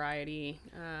lot of variety.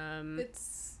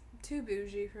 It's too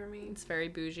bougie for me. It's very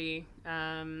bougie.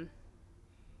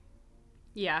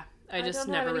 Yeah, I just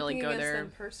never really go there.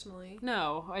 Them personally.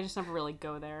 No, I just never really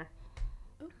go there.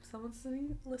 Oh, someone's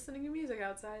listening to music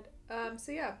outside.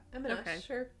 So yeah, M&S, okay.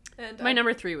 Sure. And my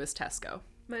number 3 was Tesco.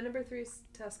 My number 3 is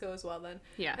Tesco as well then.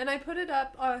 Yeah. And I put it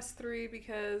up us 3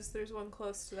 because there's one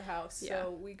close to the house,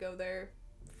 so we go there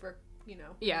for,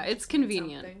 Yeah, it's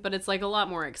convenient, but it's like a lot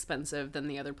more expensive than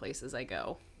the other places I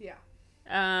go. Yeah.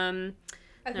 I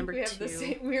think number we have 2. the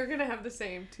same. We're gonna have the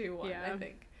same 2-1. Yeah. I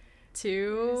think.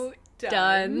 2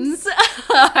 Dunn's.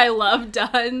 I love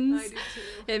Dunn's. I do too.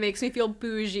 It makes me feel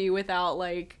bougie without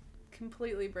like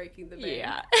completely breaking the bank.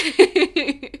 Yeah.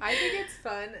 I think it's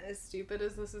fun, as stupid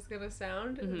as this is gonna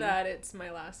sound, that it's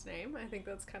my last name. I think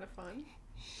that's kind of fun.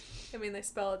 I mean, they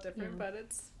spell it different, but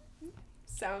it's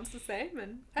sounds the same.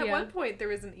 And at one point, there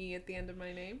was an E at the end of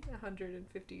my name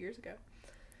 150 years ago.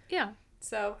 Yeah.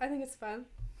 So I think it's fun.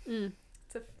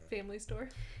 It's a family store.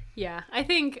 Yeah, I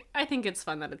think it's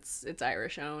fun that it's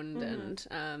Irish owned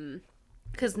and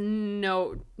because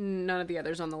none of the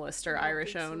others on the list are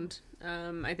Irish owned.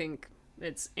 I think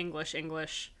it's English,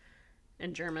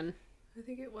 and German. I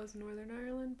think it was Northern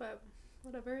Ireland, but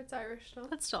whatever, it's Irish still.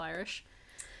 That's still Irish.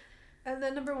 And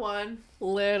then number 1,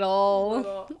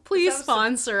 Lidl. Please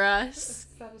sponsor us. Is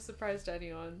that a surprise to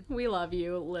anyone? We love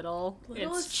you, Lidl. Lidl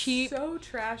It's is cheap. So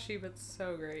trashy, but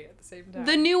so great at the same time.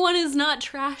 The new one is not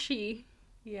trashy.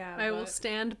 Yeah, I will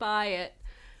stand by it.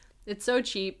 It's so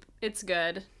cheap. It's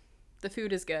good. The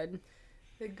food is good.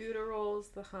 The Gouda rolls,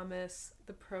 the hummus,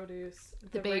 the produce,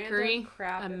 the bakery, random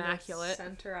crap immaculate. In the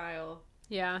center aisle.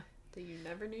 Yeah. That you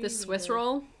never knew. The Swiss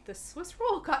roll. The Swiss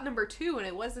roll got number 2, and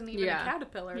it wasn't even a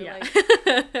caterpillar. Yeah.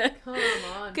 Like, come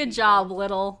on. Good job,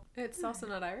 Lidl. It's also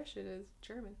not Irish. It is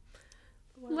German.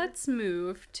 Let's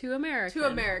move to America. To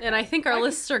America. And I think our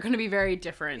lists are going to be very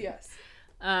different. Yes.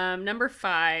 Number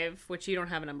 5, which you don't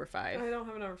have a number 5. I don't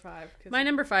have a number 5. My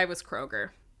number 5 was Kroger.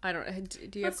 I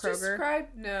don't. Do you have Kroger?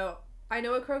 No, I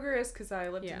know what Kroger is because I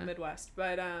lived in the Midwest,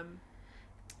 but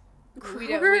Kroger, we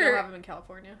don't have them in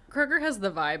California. Kroger has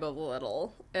the vibe of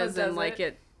Lidl, as in like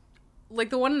it, like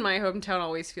the one in my hometown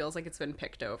always feels like it's been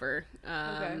picked over.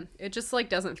 It just like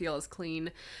doesn't feel as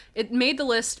clean. It made the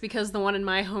list because the one in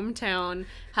my hometown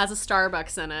has a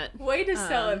Starbucks in it. Way to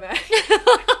sell it, Matt.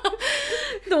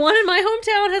 The one in my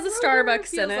hometown has a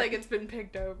Starbucks in it. Feels like it's been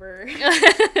picked over.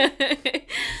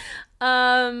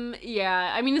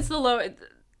 Yeah. I mean, it's the low.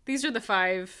 These are the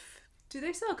 5. Do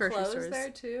they sell grocery clothes stores there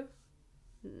too?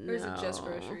 Or is it just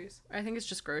groceries? I think it's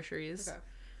just groceries.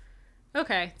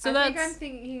 Okay. So I think I'm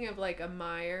thinking of like a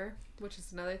Meijer, which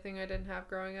is another thing I didn't have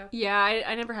growing up. Yeah,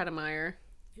 I never had a Meijer.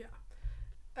 Yeah.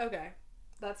 Okay.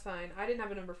 That's fine. I didn't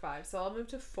have a number 5, so I'll move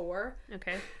to 4.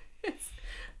 Okay. It's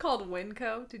called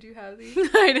Winco. Did you have these?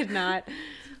 I did not.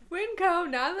 Winco,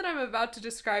 now that I'm about to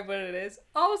describe what it is,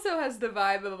 also has the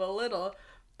vibe of a Lidl,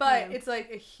 but it's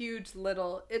like a huge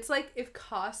Lidl. It's like if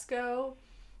Costco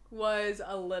was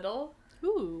a Lidl.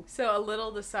 Ooh. So a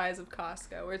Lidl the size of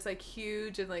Costco, where it's like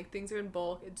huge and like things are in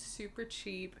bulk. It's super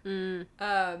cheap.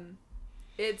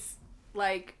 It's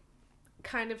like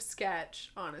kind of sketch,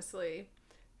 honestly.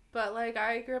 But like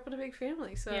I grew up in a big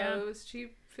family, so it was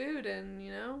cheap food, and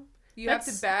you have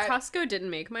to bet. Costco didn't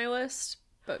make my list,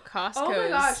 but Costco. Oh my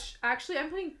gosh! Actually, I'm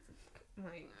putting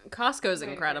Costco's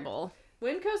incredible.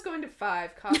 Winco's going to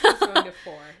 5. Costco's going to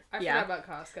 4. I forgot about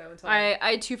Costco until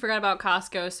I too forgot about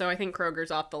Costco, so I think Kroger's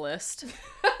off the list.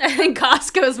 I think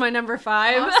Costco's my number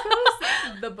 5.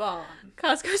 Costco's the bomb.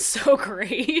 Costco's so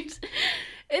great.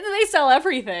 And they sell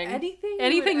everything.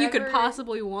 Anything you could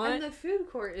possibly want. And the food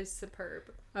court is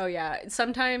superb. Oh, yeah.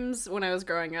 Sometimes when I was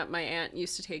growing up, my aunt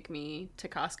used to take me to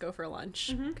Costco for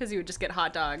lunch. Because you would just get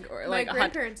hot dog. Or like my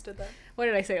grandparents did that. What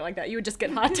did I say it like that? You would just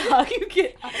get hot dog. You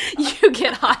get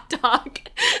hot dog.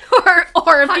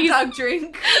 or a hot piece dog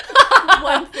drink.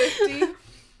 $1.50.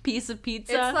 Piece of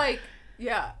pizza. It's like,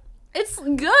 yeah. It's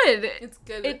good. It's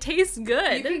good. It tastes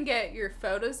good. You can get your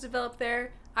photos developed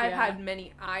there. I've had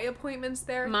many eye appointments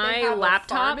there. My they have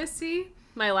laptop. A pharmacy.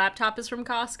 My laptop is from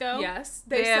Costco. Yes.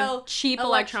 They sell cheap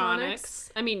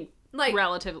electronics. I mean, like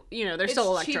relative, they're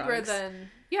still electronics. It's cheaper than,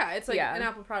 it's like an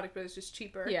Apple product, but it's just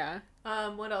cheaper. Yeah.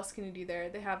 What else can you do there?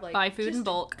 They have like buy food in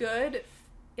bulk. Good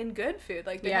food.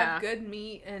 Like they have good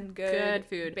meat and good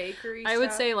food. Bakery I stuff.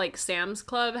 would say like Sam's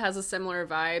Club has a similar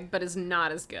vibe, but is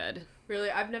not as good.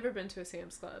 Really? I've never been to a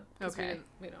Sam's Club. Okay.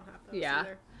 We don't have those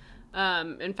either.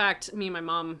 In fact, me and my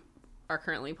mom are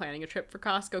currently planning a trip for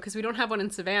Costco because we don't have one in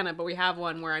Savannah, but we have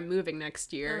one where I'm moving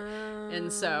next year.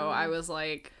 And so I was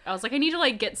like, I need to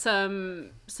like get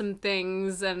some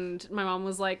things, and my mom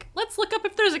was like, let's look up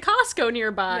if there's a Costco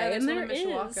nearby, and there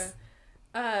is.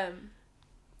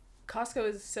 Costco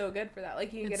is so good for that.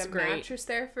 Like you can get a mattress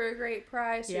there for a great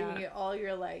price. You can get all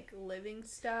your like living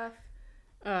stuff.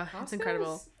 It's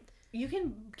incredible. You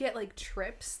can get like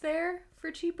trips there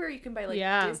for cheaper. You can buy like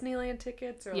Disneyland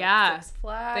tickets or like Six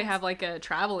Flags. They have like a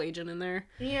travel agent in there.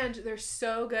 And they're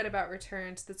so good about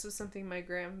returns. This was something my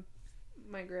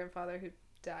grandfather, who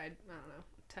died, I don't know,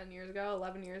 10 years ago,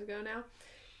 11 years ago now.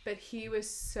 But he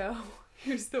was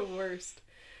the worst,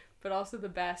 but also the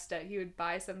best at, he would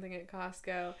buy something at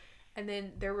Costco, and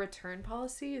then their return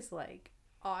policy is like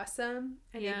awesome,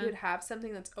 and you could have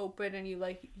something that's open and you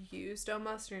like used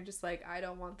almost, and you're just like, I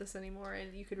don't want this anymore,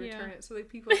 and you could return it. So like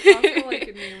people at Costco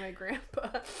like me and my grandpa.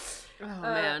 Oh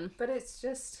man. But it's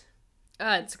just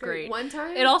it's great. One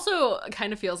time it also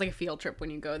kind of feels like a field trip when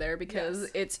you go there because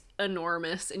it's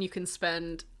enormous and you can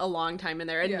spend a long time in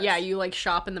there, and you like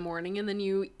shop in the morning and then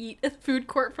you eat at the food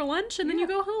court for lunch and then you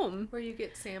go home where you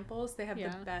get samples. They have the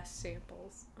best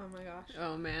samples. Oh my gosh.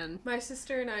 Oh man. My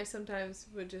sister and I sometimes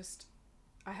would just,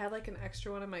 I had like an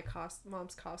extra one of my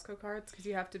mom's Costco cards because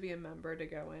you have to be a member to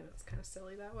go in. It's kind of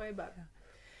silly that way, but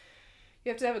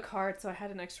you have to have a card. So I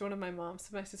had an extra one of my mom's.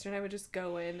 So my sister and I would just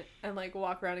go in and like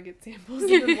walk around and get samples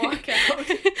and then walk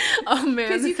out. Oh man,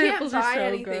 because you can't buy so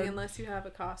anything good. Unless you have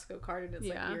a Costco card and it's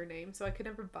like your name. So I could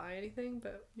never buy anything,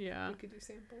 but we could do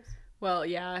samples. Well,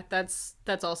 yeah, that's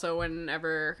also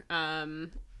whenever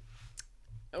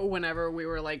we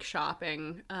were like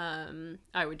shopping,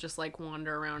 I would just like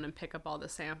wander around and pick up all the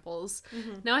samples.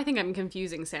 Now I think I'm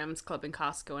confusing Sam's Club and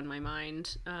Costco in my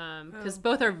mind, because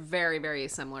both are very, very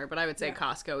similar, but I would say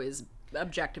Costco is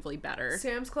objectively better.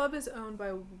 Sam's Club is owned by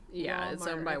Walmart. Yeah, it's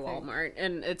owned by Walmart,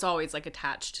 and it's always like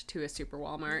attached to a super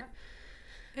Walmart.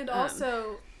 And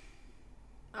also,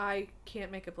 I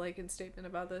can't make a blanket statement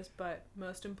about this, but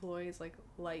most employees like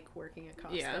working at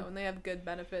Costco, and they have good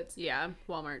benefits. Yeah,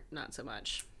 Walmart not so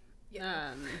much.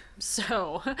 Yeah.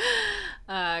 So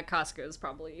Costco is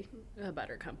probably a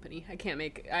better company. I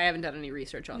haven't done any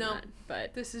research on that,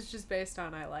 but this is just based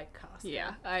on I like Costco.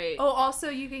 Yeah, also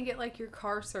you can get like your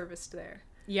car serviced there.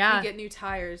 Yeah. You get new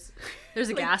tires. There's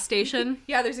a gas station.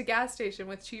 Yeah, there's a gas station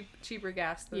with cheaper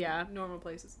gas than normal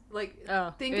places. Like,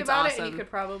 think about it, and you could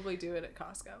probably do it at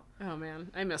Costco. Oh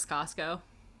man, I miss Costco.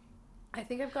 I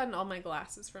think I've gotten all my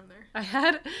glasses from there. I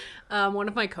had one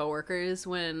of my coworkers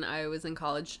when I was in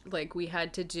college, like we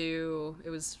had to do, it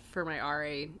was for my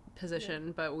RA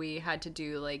position, but we had to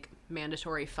do like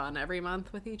mandatory fun every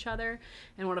month with each other.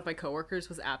 And one of my coworkers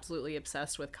was absolutely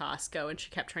obsessed with Costco, and she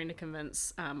kept trying to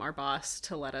convince our boss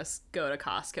to let us go to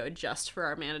Costco just for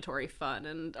our mandatory fun.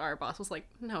 And our boss was like,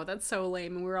 no, that's so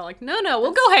lame. And we were all like, no,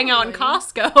 we'll go hang out in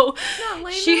Costco. Not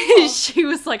lame She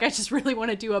was like, I just really want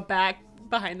to do a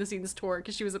behind the scenes tour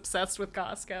because she was obsessed with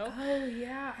Costco. Oh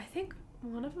yeah, I think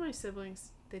one of my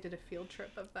siblings, they did a field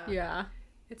trip of that. Yeah,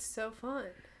 it's so fun.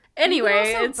 Anyway,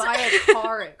 you can also buy a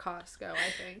car at Costco.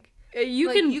 I think you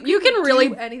can really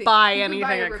buy anything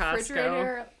buy at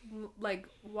Costco. Like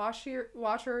washer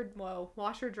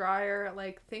dryer.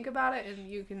 Like think about it,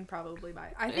 and you can probably buy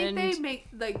it. I think they make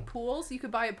like pools. You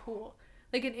could buy a pool,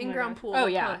 like an in-ground pool. Oh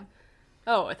yeah.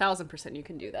 Oh, 1,000% you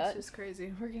can do that. It's just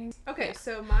crazy. Okay,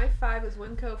 so my 5 was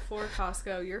Winco, 4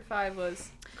 Costco. Your 5 was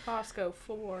Costco,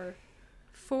 4.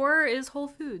 4 is Whole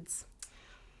Foods.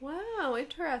 Wow,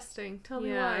 interesting. Tell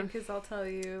me why, because I'll tell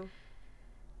you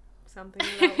something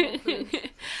about Whole Foods.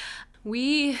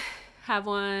 We have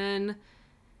one,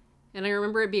 and I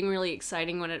remember it being really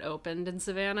exciting when it opened in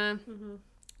Savannah. Mm-hmm.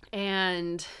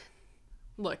 And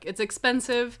look, it's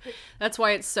expensive. That's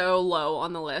why it's so low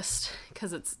on the list,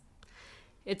 because it's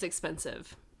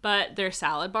expensive. But their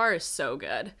salad bar is so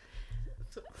good.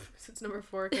 So it's number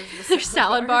 4 because their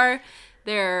salad bar,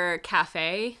 their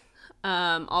cafe,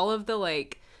 all of the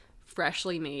like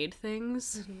freshly made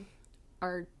things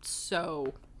are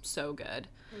so good.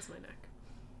 Where's my neck?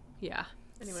 Yeah.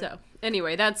 Anyway. So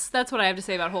anyway, that's what I have to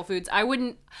say about Whole Foods. I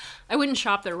wouldn't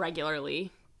shop there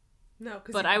regularly. No,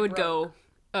 because but I would go.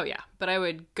 Oh yeah, but I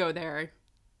would go there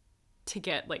to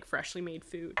get like freshly made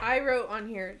food. I wrote on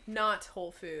here not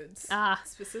Whole Foods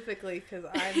specifically because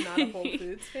I'm not a Whole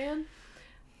Foods fan.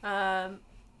 I've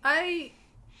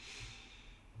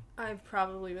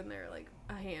probably been there like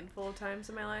a handful of times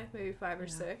in my life, maybe 5 or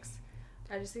 6.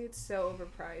 I just think it's so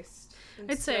overpriced. And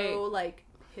I'd say like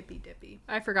hippy dippy.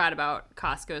 I forgot about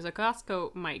Costco. So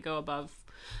Costco might go above.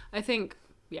 I think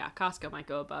Costco might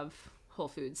go above Whole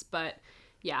Foods, but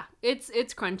yeah, it's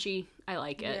crunchy. I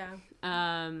like it.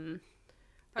 Yeah.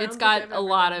 It's got a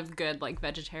lot of good like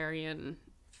vegetarian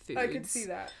foods. I could see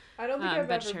that. I don't think I've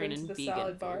ever been to the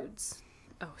salad bar. Foods.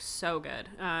 Oh, so good.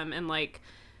 And like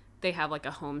they have like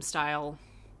a home style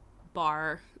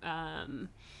bar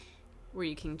where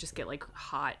you can just get like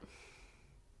hot,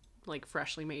 like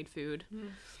freshly made food.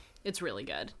 It's really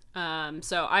good.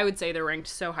 So I would say they're ranked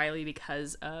so highly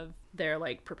because of their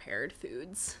like prepared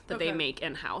foods that they make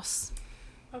in-house.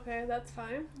 Okay, that's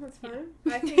fine. That's fine.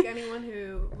 I think anyone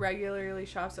who regularly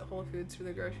shops at Whole Foods for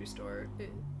the grocery store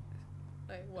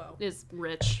is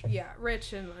rich. Yeah,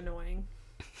 rich and annoying.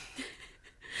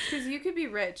 Because you could be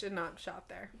rich and not shop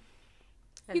there.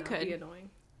 And you not could be annoying.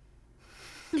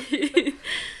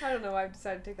 I don't know why I've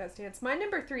decided to take that stance. My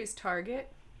number 3 is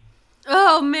Target.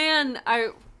 Oh man,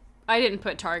 I didn't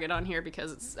put Target on here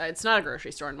because it's not a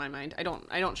grocery store in my mind. I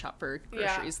don't shop for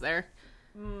groceries there.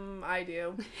 I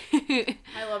do.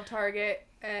 I love Target,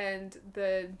 and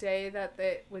the day that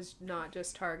it was not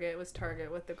just Target, it was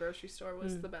Target with the grocery store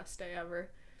was the best day ever.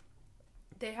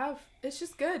 It's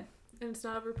just good, and it's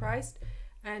not overpriced,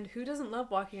 and who doesn't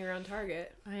love walking around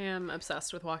Target? I am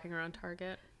obsessed with walking around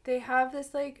Target. They have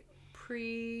this like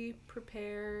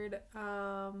pre-prepared? Is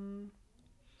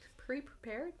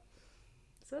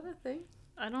that a thing?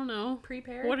 I don't know.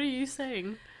 Prepared? What are you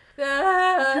saying?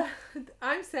 I'm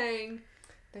saying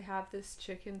they have this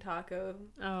chicken taco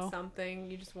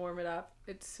something. You just warm it up.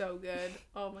 It's so good.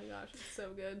 Oh my gosh, it's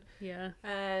so good. Yeah.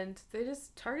 And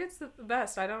Target's the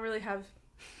best. I don't really have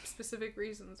specific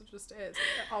reasons. It just is.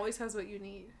 It always has what you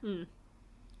need.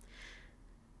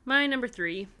 My number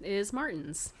 3 is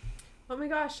Martin's. Oh my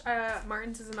gosh,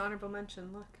 Martin's is an honorable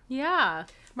mention. Look. Yeah.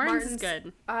 Martin's is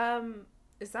good.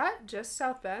 Is that just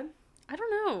South Bend? I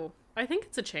don't know. I think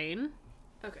it's a chain.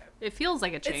 Okay. It feels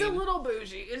like a chain. It's a little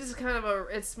bougie. It is kind of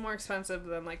it's more expensive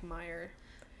than like Meijer.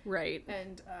 Right.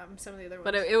 And some of the other ones.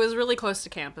 But it was really close to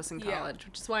campus and college,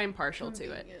 which is why I'm partial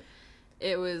to it.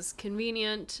 It was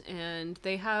convenient, and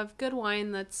they have good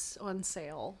wine that's on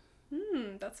sale.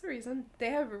 That's the reason. They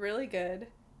have really good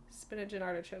spinach and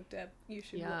artichoke dip. You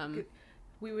should.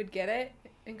 We would get it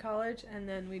in college, and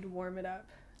then we'd warm it up.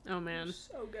 Oh man.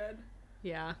 So good.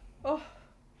 Yeah. Oh.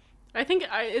 I think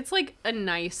it's like a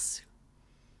nice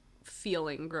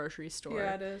feeling grocery store.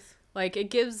 Yeah, it is. Like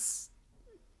it's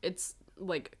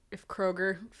like if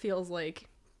Kroger feels like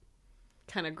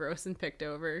kind of gross and picked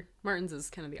over, Martin's is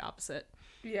kind of the opposite.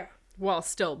 Yeah. While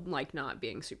still like not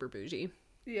being super bougie.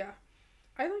 Yeah.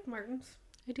 I like Martin's.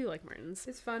 I do like Martin's.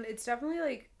 It's fun. It's definitely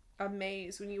like a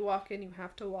maze. When you walk in, you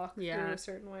have to walk through a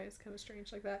certain way. It's kind of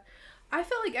strange like that. I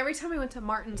felt like every time I went to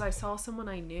Martin's, I saw someone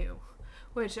I knew.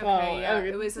 Which, it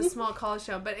was a small college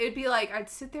town. But it'd be like, I'd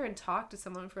sit there and talk to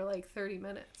someone for like 30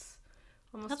 minutes.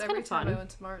 Almost That's every time fun. I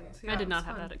went to Martin's. Yeah, I did not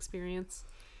have that experience.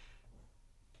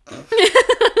 Okay.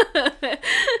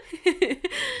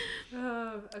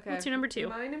 What's your number 2?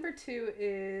 My number 2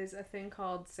 is a thing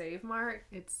called Save Mart.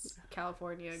 It's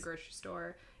California grocery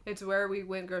store. It's where we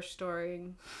went grocery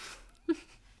storing.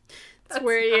 That's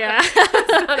where, that's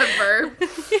not a verb.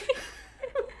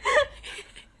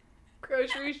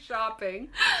 Grocery shopping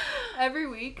every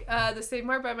week. The Save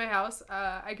Mart by my house.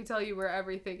 I could tell you where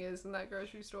everything is in that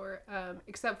grocery store,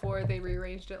 except for they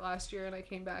rearranged it last year, and I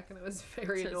came back and it was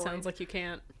very annoying. It sounds like you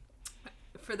can't.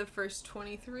 For the first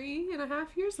 23 and a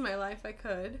half years of my life, I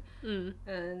could,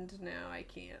 and now I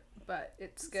can't. But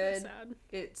it's good. So sad.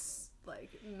 It's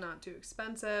like not too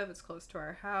expensive. It's close to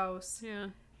our house. Yeah,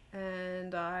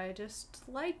 and I just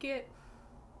like it.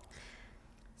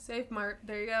 Save Mart.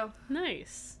 There you go.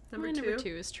 Nice. My number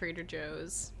 2 is Trader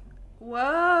Joe's.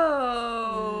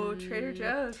 Whoa, Trader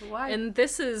Joe's. Why? And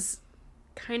this is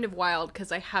kind of wild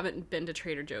because I haven't been to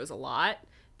Trader Joe's a lot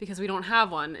because we don't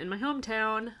have one in my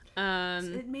hometown.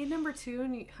 It made number 2,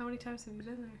 and how many times have you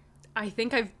been there? I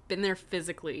think I've been there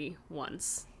physically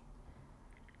once.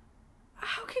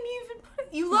 How can you even put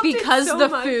it? You loved because it so the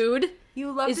much. food.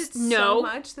 You loved is it so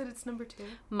much that it's number 2.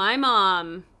 My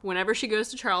mom, whenever she goes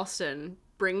to Charleston,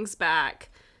 brings back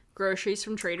groceries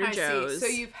from Trader Joe's. So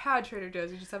you've had Trader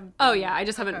Joe's, you just haven't. Oh yeah, I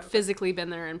just haven't physically been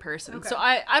there in person. Okay. So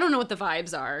I don't know what the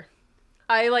vibes are.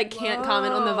 I can't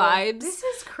comment on the vibes. This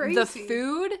is crazy. The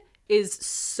food is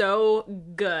so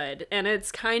good, and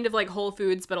it's kind of like Whole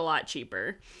Foods but a lot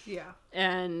cheaper. Yeah.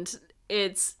 And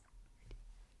it's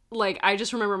I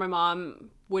just remember my mom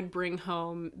would bring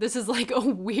home, this is a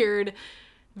weird,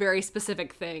 very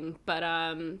specific thing, but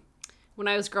when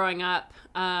I was growing up,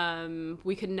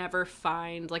 we could never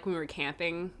find, when we were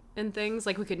camping and things,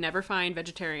 we could never find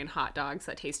vegetarian hot dogs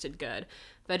that tasted good.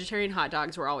 Vegetarian hot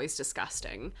dogs were always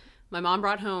disgusting. My mom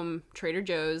brought home Trader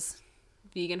Joe's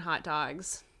vegan hot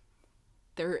dogs.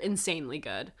 They're insanely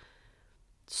good.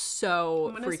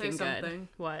 So freaking good.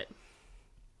 What?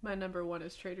 My number 1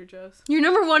 is Trader Joe's. Your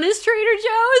number 1 is Trader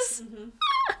Joe's? Mm-hmm.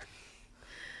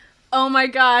 Oh my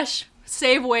gosh.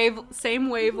 Same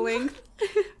wavelength.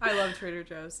 I love Trader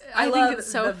Joe's. I love think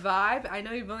it's so... the vibe. I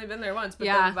know you've only been there once, but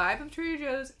the vibe of Trader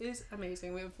Joe's is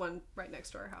amazing. We have one right next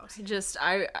to our house.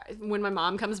 When my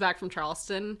mom comes back from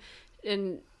Charleston,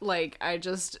 and I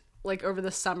just... over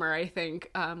the summer, I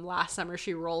think, last summer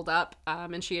she rolled up,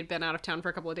 and she had been out of town for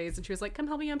a couple of days, and she was like, come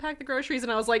help me unpack the groceries,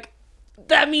 and I was like,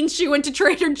 that means she went to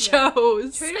Trader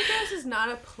Joe's. Trader Joe's is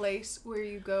not a place where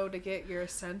you go to get your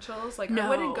essentials. No. I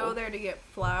wouldn't go there to get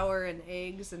flour and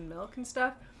eggs and milk and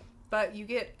stuff, but you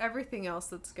get everything else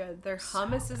that's good. Their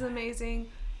hummus is amazing.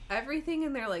 Everything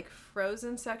in their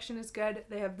frozen section is good.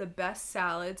 They have the best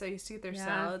salads. I used to eat their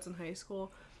salads in high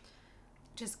school.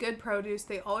 Just good produce.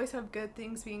 They always have good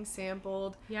things being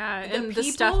sampled. Yeah, the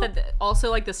stuff that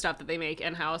also the stuff that they make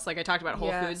in house. I talked about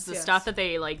Whole Foods, the stuff that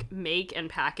they make and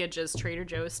package as Trader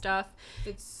Joe's stuff.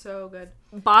 It's so good.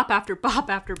 Bop after bop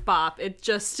after bop. It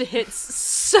just hits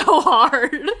so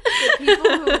hard. The people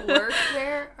who work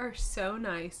there are so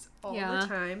nice all the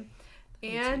time,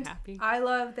 and I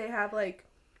love they have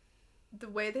the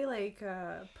way they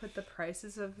put the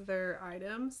prices of their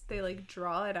items. They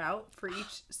draw it out for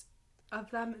each of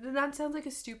them. And that sounds like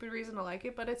a stupid reason to like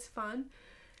it, but it's fun.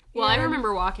 Well, I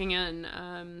remember walking in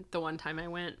the one time I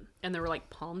went, and there were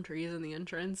palm trees in the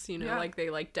entrance,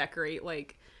 they decorate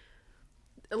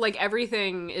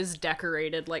everything is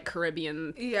decorated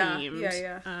Caribbean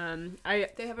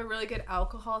themed. They have a really good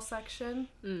alcohol section.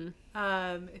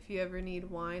 If you ever need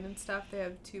wine and stuff, they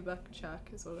have $2 Chuck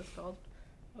is what it's called.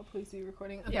 Oh, please be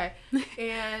recording. Okay.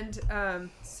 And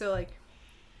so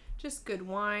just good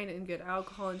wine and good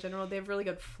alcohol in general. They have really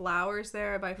good flowers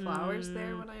there. I buy flowers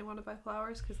there when I want to buy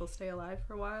flowers because they'll stay alive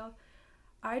for a while.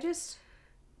 I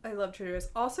love Trader Joe's.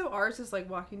 Also, ours is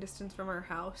walking distance from our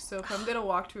house. So if I'm going to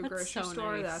walk to a grocery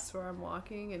store, nice. That's where I'm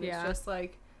walking. And it's just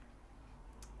I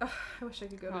wish I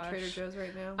could go to Trader Joe's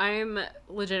right now. I'm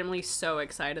legitimately so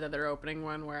excited that they're opening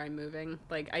one where I'm moving.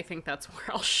 I think that's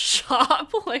where I'll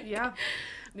shop. Yeah.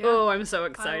 Oh, I'm so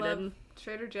excited. I love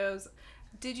Trader Joe's.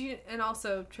 And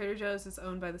also Trader Joe's is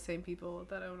owned by the same people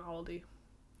that own Aldi.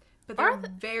 But they're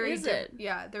very different.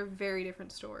 Yeah, they're very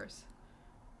different stores.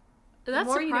 That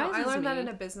surprises I learned me. that in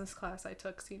a business class I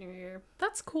took senior year.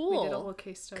 That's cool. We did a whole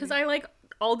case study. Because I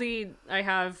Aldi. I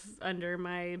have under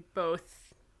my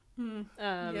both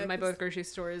both grocery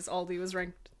stores. Aldi was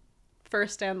ranked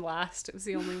first and last. It was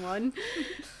the only one.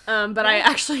 But I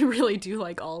actually really do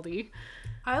like Aldi.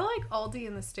 I like Aldi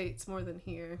in the States more than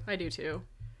here. I do too.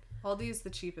 Aldi is the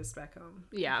cheapest back home.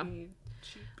 Yeah.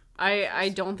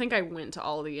 I don't think I went to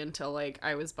Aldi until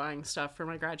I was buying stuff for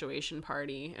my graduation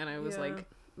party, and I was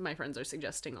my friends are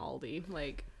suggesting Aldi.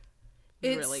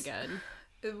 It's really good.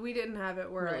 We didn't have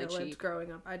it where really I lived cheap.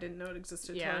 growing up. I didn't know it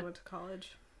existed until I went to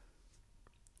college.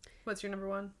 What's your number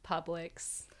 1?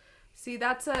 Publix. See,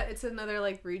 it's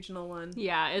another regional one.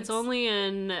 Yeah, it's only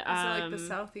in is it the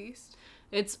southeast?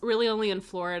 It's really only in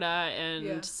Florida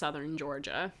and southern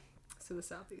Georgia. So the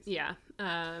southeast. Yeah.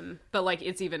 But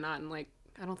it's even not in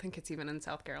I don't think it's even in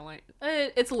South Carolina.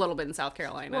 It's a little bit in South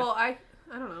Carolina. Well, I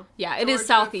don't know. Yeah, it is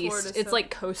southeast. It's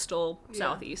coastal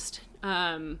southeast.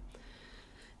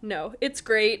 No, it's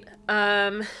great.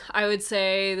 I would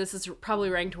say this is probably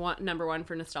ranked number 1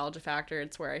 for nostalgia factor.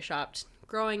 It's where I shopped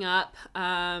growing up.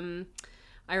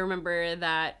 I remember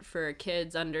that for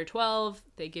kids under 12,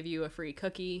 they give you a free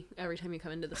cookie every time you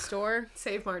come into the store.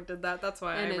 Save Mart did that. That's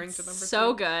why I ranked it number 2.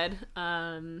 So good.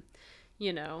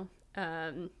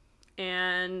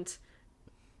 and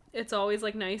it's always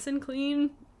like nice and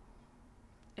clean.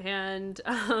 And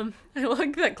I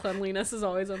like that cleanliness is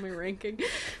always on my ranking.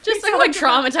 Just I'm like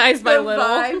traumatized by little.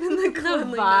 Vibe and the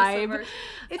cleanliness vibe.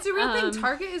 It's a real thing.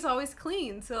 Target is always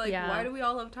clean, so like, why do we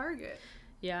all love Target?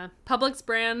 Yeah, Publix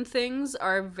brand things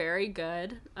are very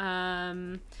good.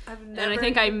 I've never and I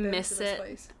think I been miss to this it.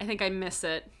 place. I think I miss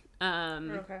it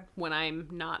Okay. when I'm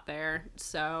not there.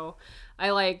 So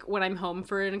I like when I'm home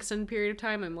for an extended period of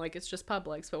time, I'm like, it's just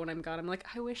Publix. But when I'm gone, I'm like,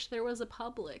 I wish there was a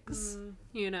Publix.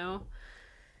 You know?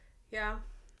 Yeah.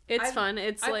 It's fun.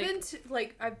 It's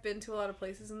I've been to a lot of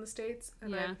places in the States,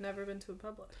 and I've never been to a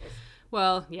Publix.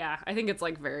 Well, yeah, I think it's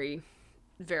like very,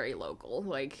 very local,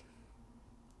 like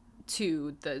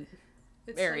to the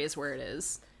areas where it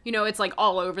is. You know, it's like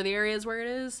all over the areas where it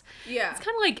is. Yeah. It's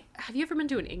kind of like, have you ever been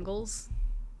to an Ingles?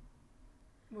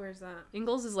 Where's that?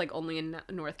 Ingles is like only in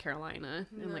North Carolina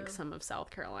and like some of South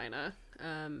Carolina.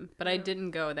 But I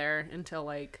didn't go there until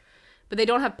like, but they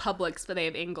don't have Publix, but they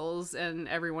have Ingles, and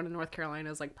everyone in North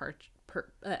Carolina is like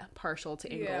partial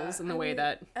to Ingles in the way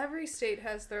that every state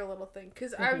has their little thing.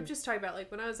 Because I was just talking about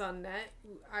like when I was on net,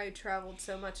 I traveled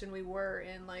so much, and we were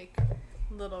in like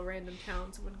little random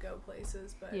towns and would go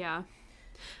places. But yeah,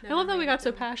 I love that we got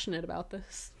so passionate about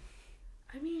this.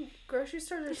 I mean, grocery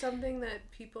stores are something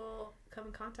that people come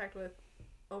in contact with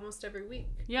almost every week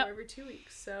or every 2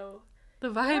 weeks. So the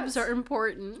vibes are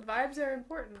important. Vibes are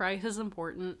important. Price is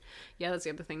important. Yeah, that's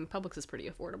the other thing. Publix is pretty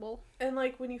affordable. And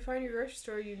like when you find your grocery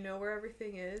store, you know where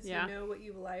everything is. Yeah. You know what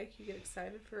you like. You get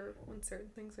excited for when certain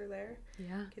things are there.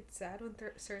 Yeah. Get sad when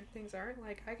certain things aren't.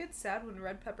 Like I get sad when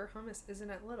red pepper hummus isn't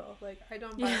at Lidl. Like I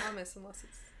don't buy hummus unless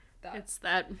it's that. It's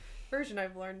that version.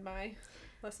 I've learned my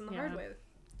lesson the hard way.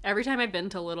 Every time I've been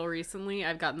to Lidl recently,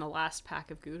 I've gotten the last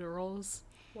pack of Gouda rolls.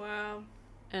 Wow.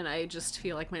 And I just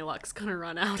feel like my luck's gonna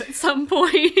run out at some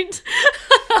point.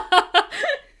 That's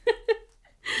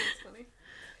funny.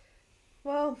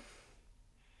 Well,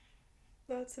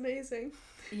 that's amazing.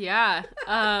 Yeah.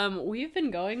 We've been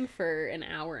going for an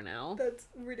hour now. That's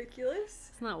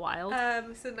ridiculous. Isn't that wild?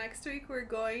 So next week we're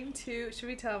going to... Should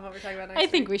we tell them what we're talking about next week?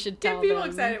 I think we should tell them. Get people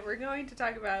excited. We're going to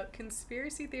talk about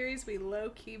conspiracy theories we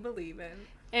low-key believe in.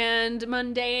 And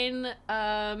mundane,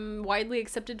 widely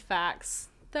accepted facts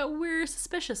that we're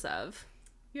suspicious of.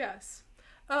 Yes.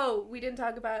 Oh, we didn't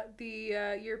talk about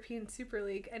the European Super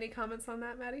League. Any comments on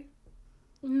that, Maddie?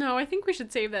 No, I think we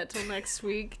should save that till next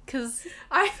week, because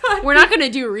I thought we're not going to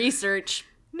do research.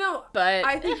 No, but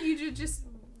I think we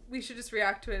should just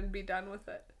react to it and be done with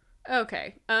it.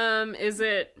 Okay.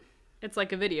 It's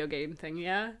like a video game thing,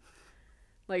 yeah?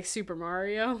 Like Super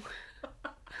Mario,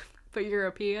 but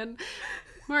European.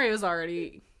 Mario's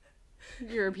already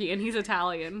European. He's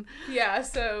Italian. Yeah,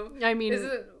 so I mean,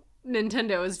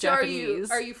 Nintendo is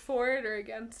Japanese. Are you for it or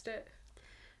against it?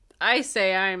 I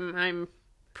say I'm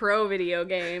pro video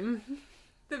game.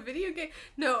 The video game?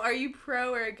 No, are you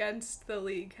pro or against the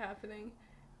league happening?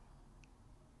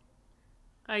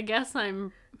 I guess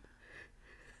I'm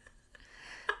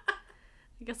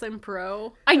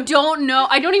pro. I don't know.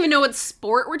 I don't even know what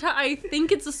sport we're talking. I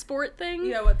think it's a sport thing.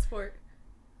 Yeah, what sport?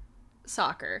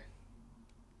 Soccer.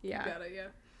 Yeah. You got it,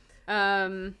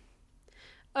 yeah.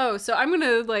 Oh, so I'm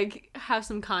gonna like have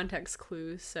some context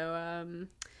clues. So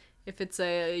if it's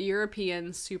a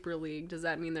European Super League, does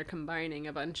that mean they're combining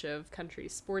a bunch of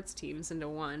countries' sports teams into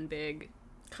one big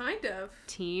kind of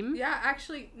team? Yeah,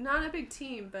 actually not a big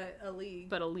team, but a league.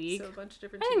 But a league. So a bunch of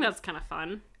different I teams. think that's kind of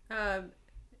fun.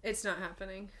 It's not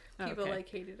happening. People Okay. like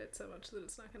hated it so much that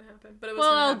it's not going to happen. But it was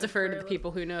Well, gonna I'll happen defer for to a the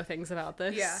people who know things about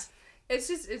this. Yeah. It's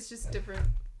just different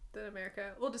than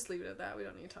America. We'll just leave it at that. We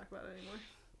don't need to talk about it anymore.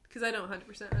 Because I don't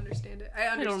 100% understand it. I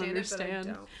understand it, but I don't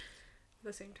at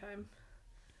the same time.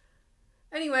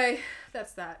 Anyway,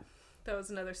 that's that. That was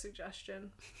another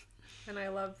suggestion. And I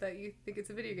love that you think it's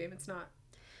a video game. It's not.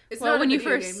 It's not when a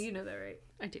video game. You know that, right?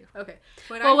 I do. Okay.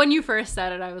 When you first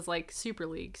said it, I was like, Super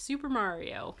League, Super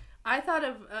Mario. I thought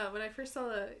of, when I first saw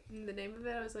the name of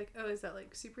it, I was like, oh, is that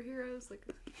like superheroes? Like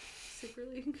a Super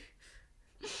League?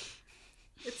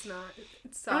 It's not.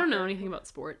 It's soccer. I don't know anything about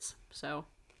sports, so.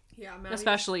 Yeah,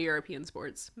 especially European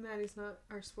sports. Maddie's not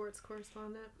our sports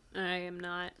correspondent. I am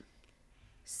not.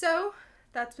 So,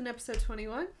 that's been episode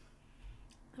 21. It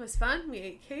was fun. We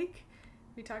ate cake.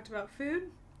 We talked about food.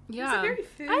 Yeah. It was a very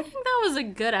food. I think that was a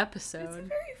good episode. It's a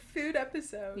very food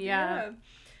episode. Yeah.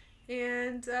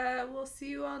 And we'll see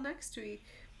you all next week.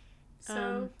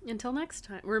 So until next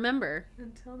time. Remember.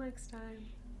 Until next time.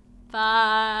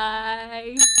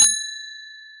 Bye.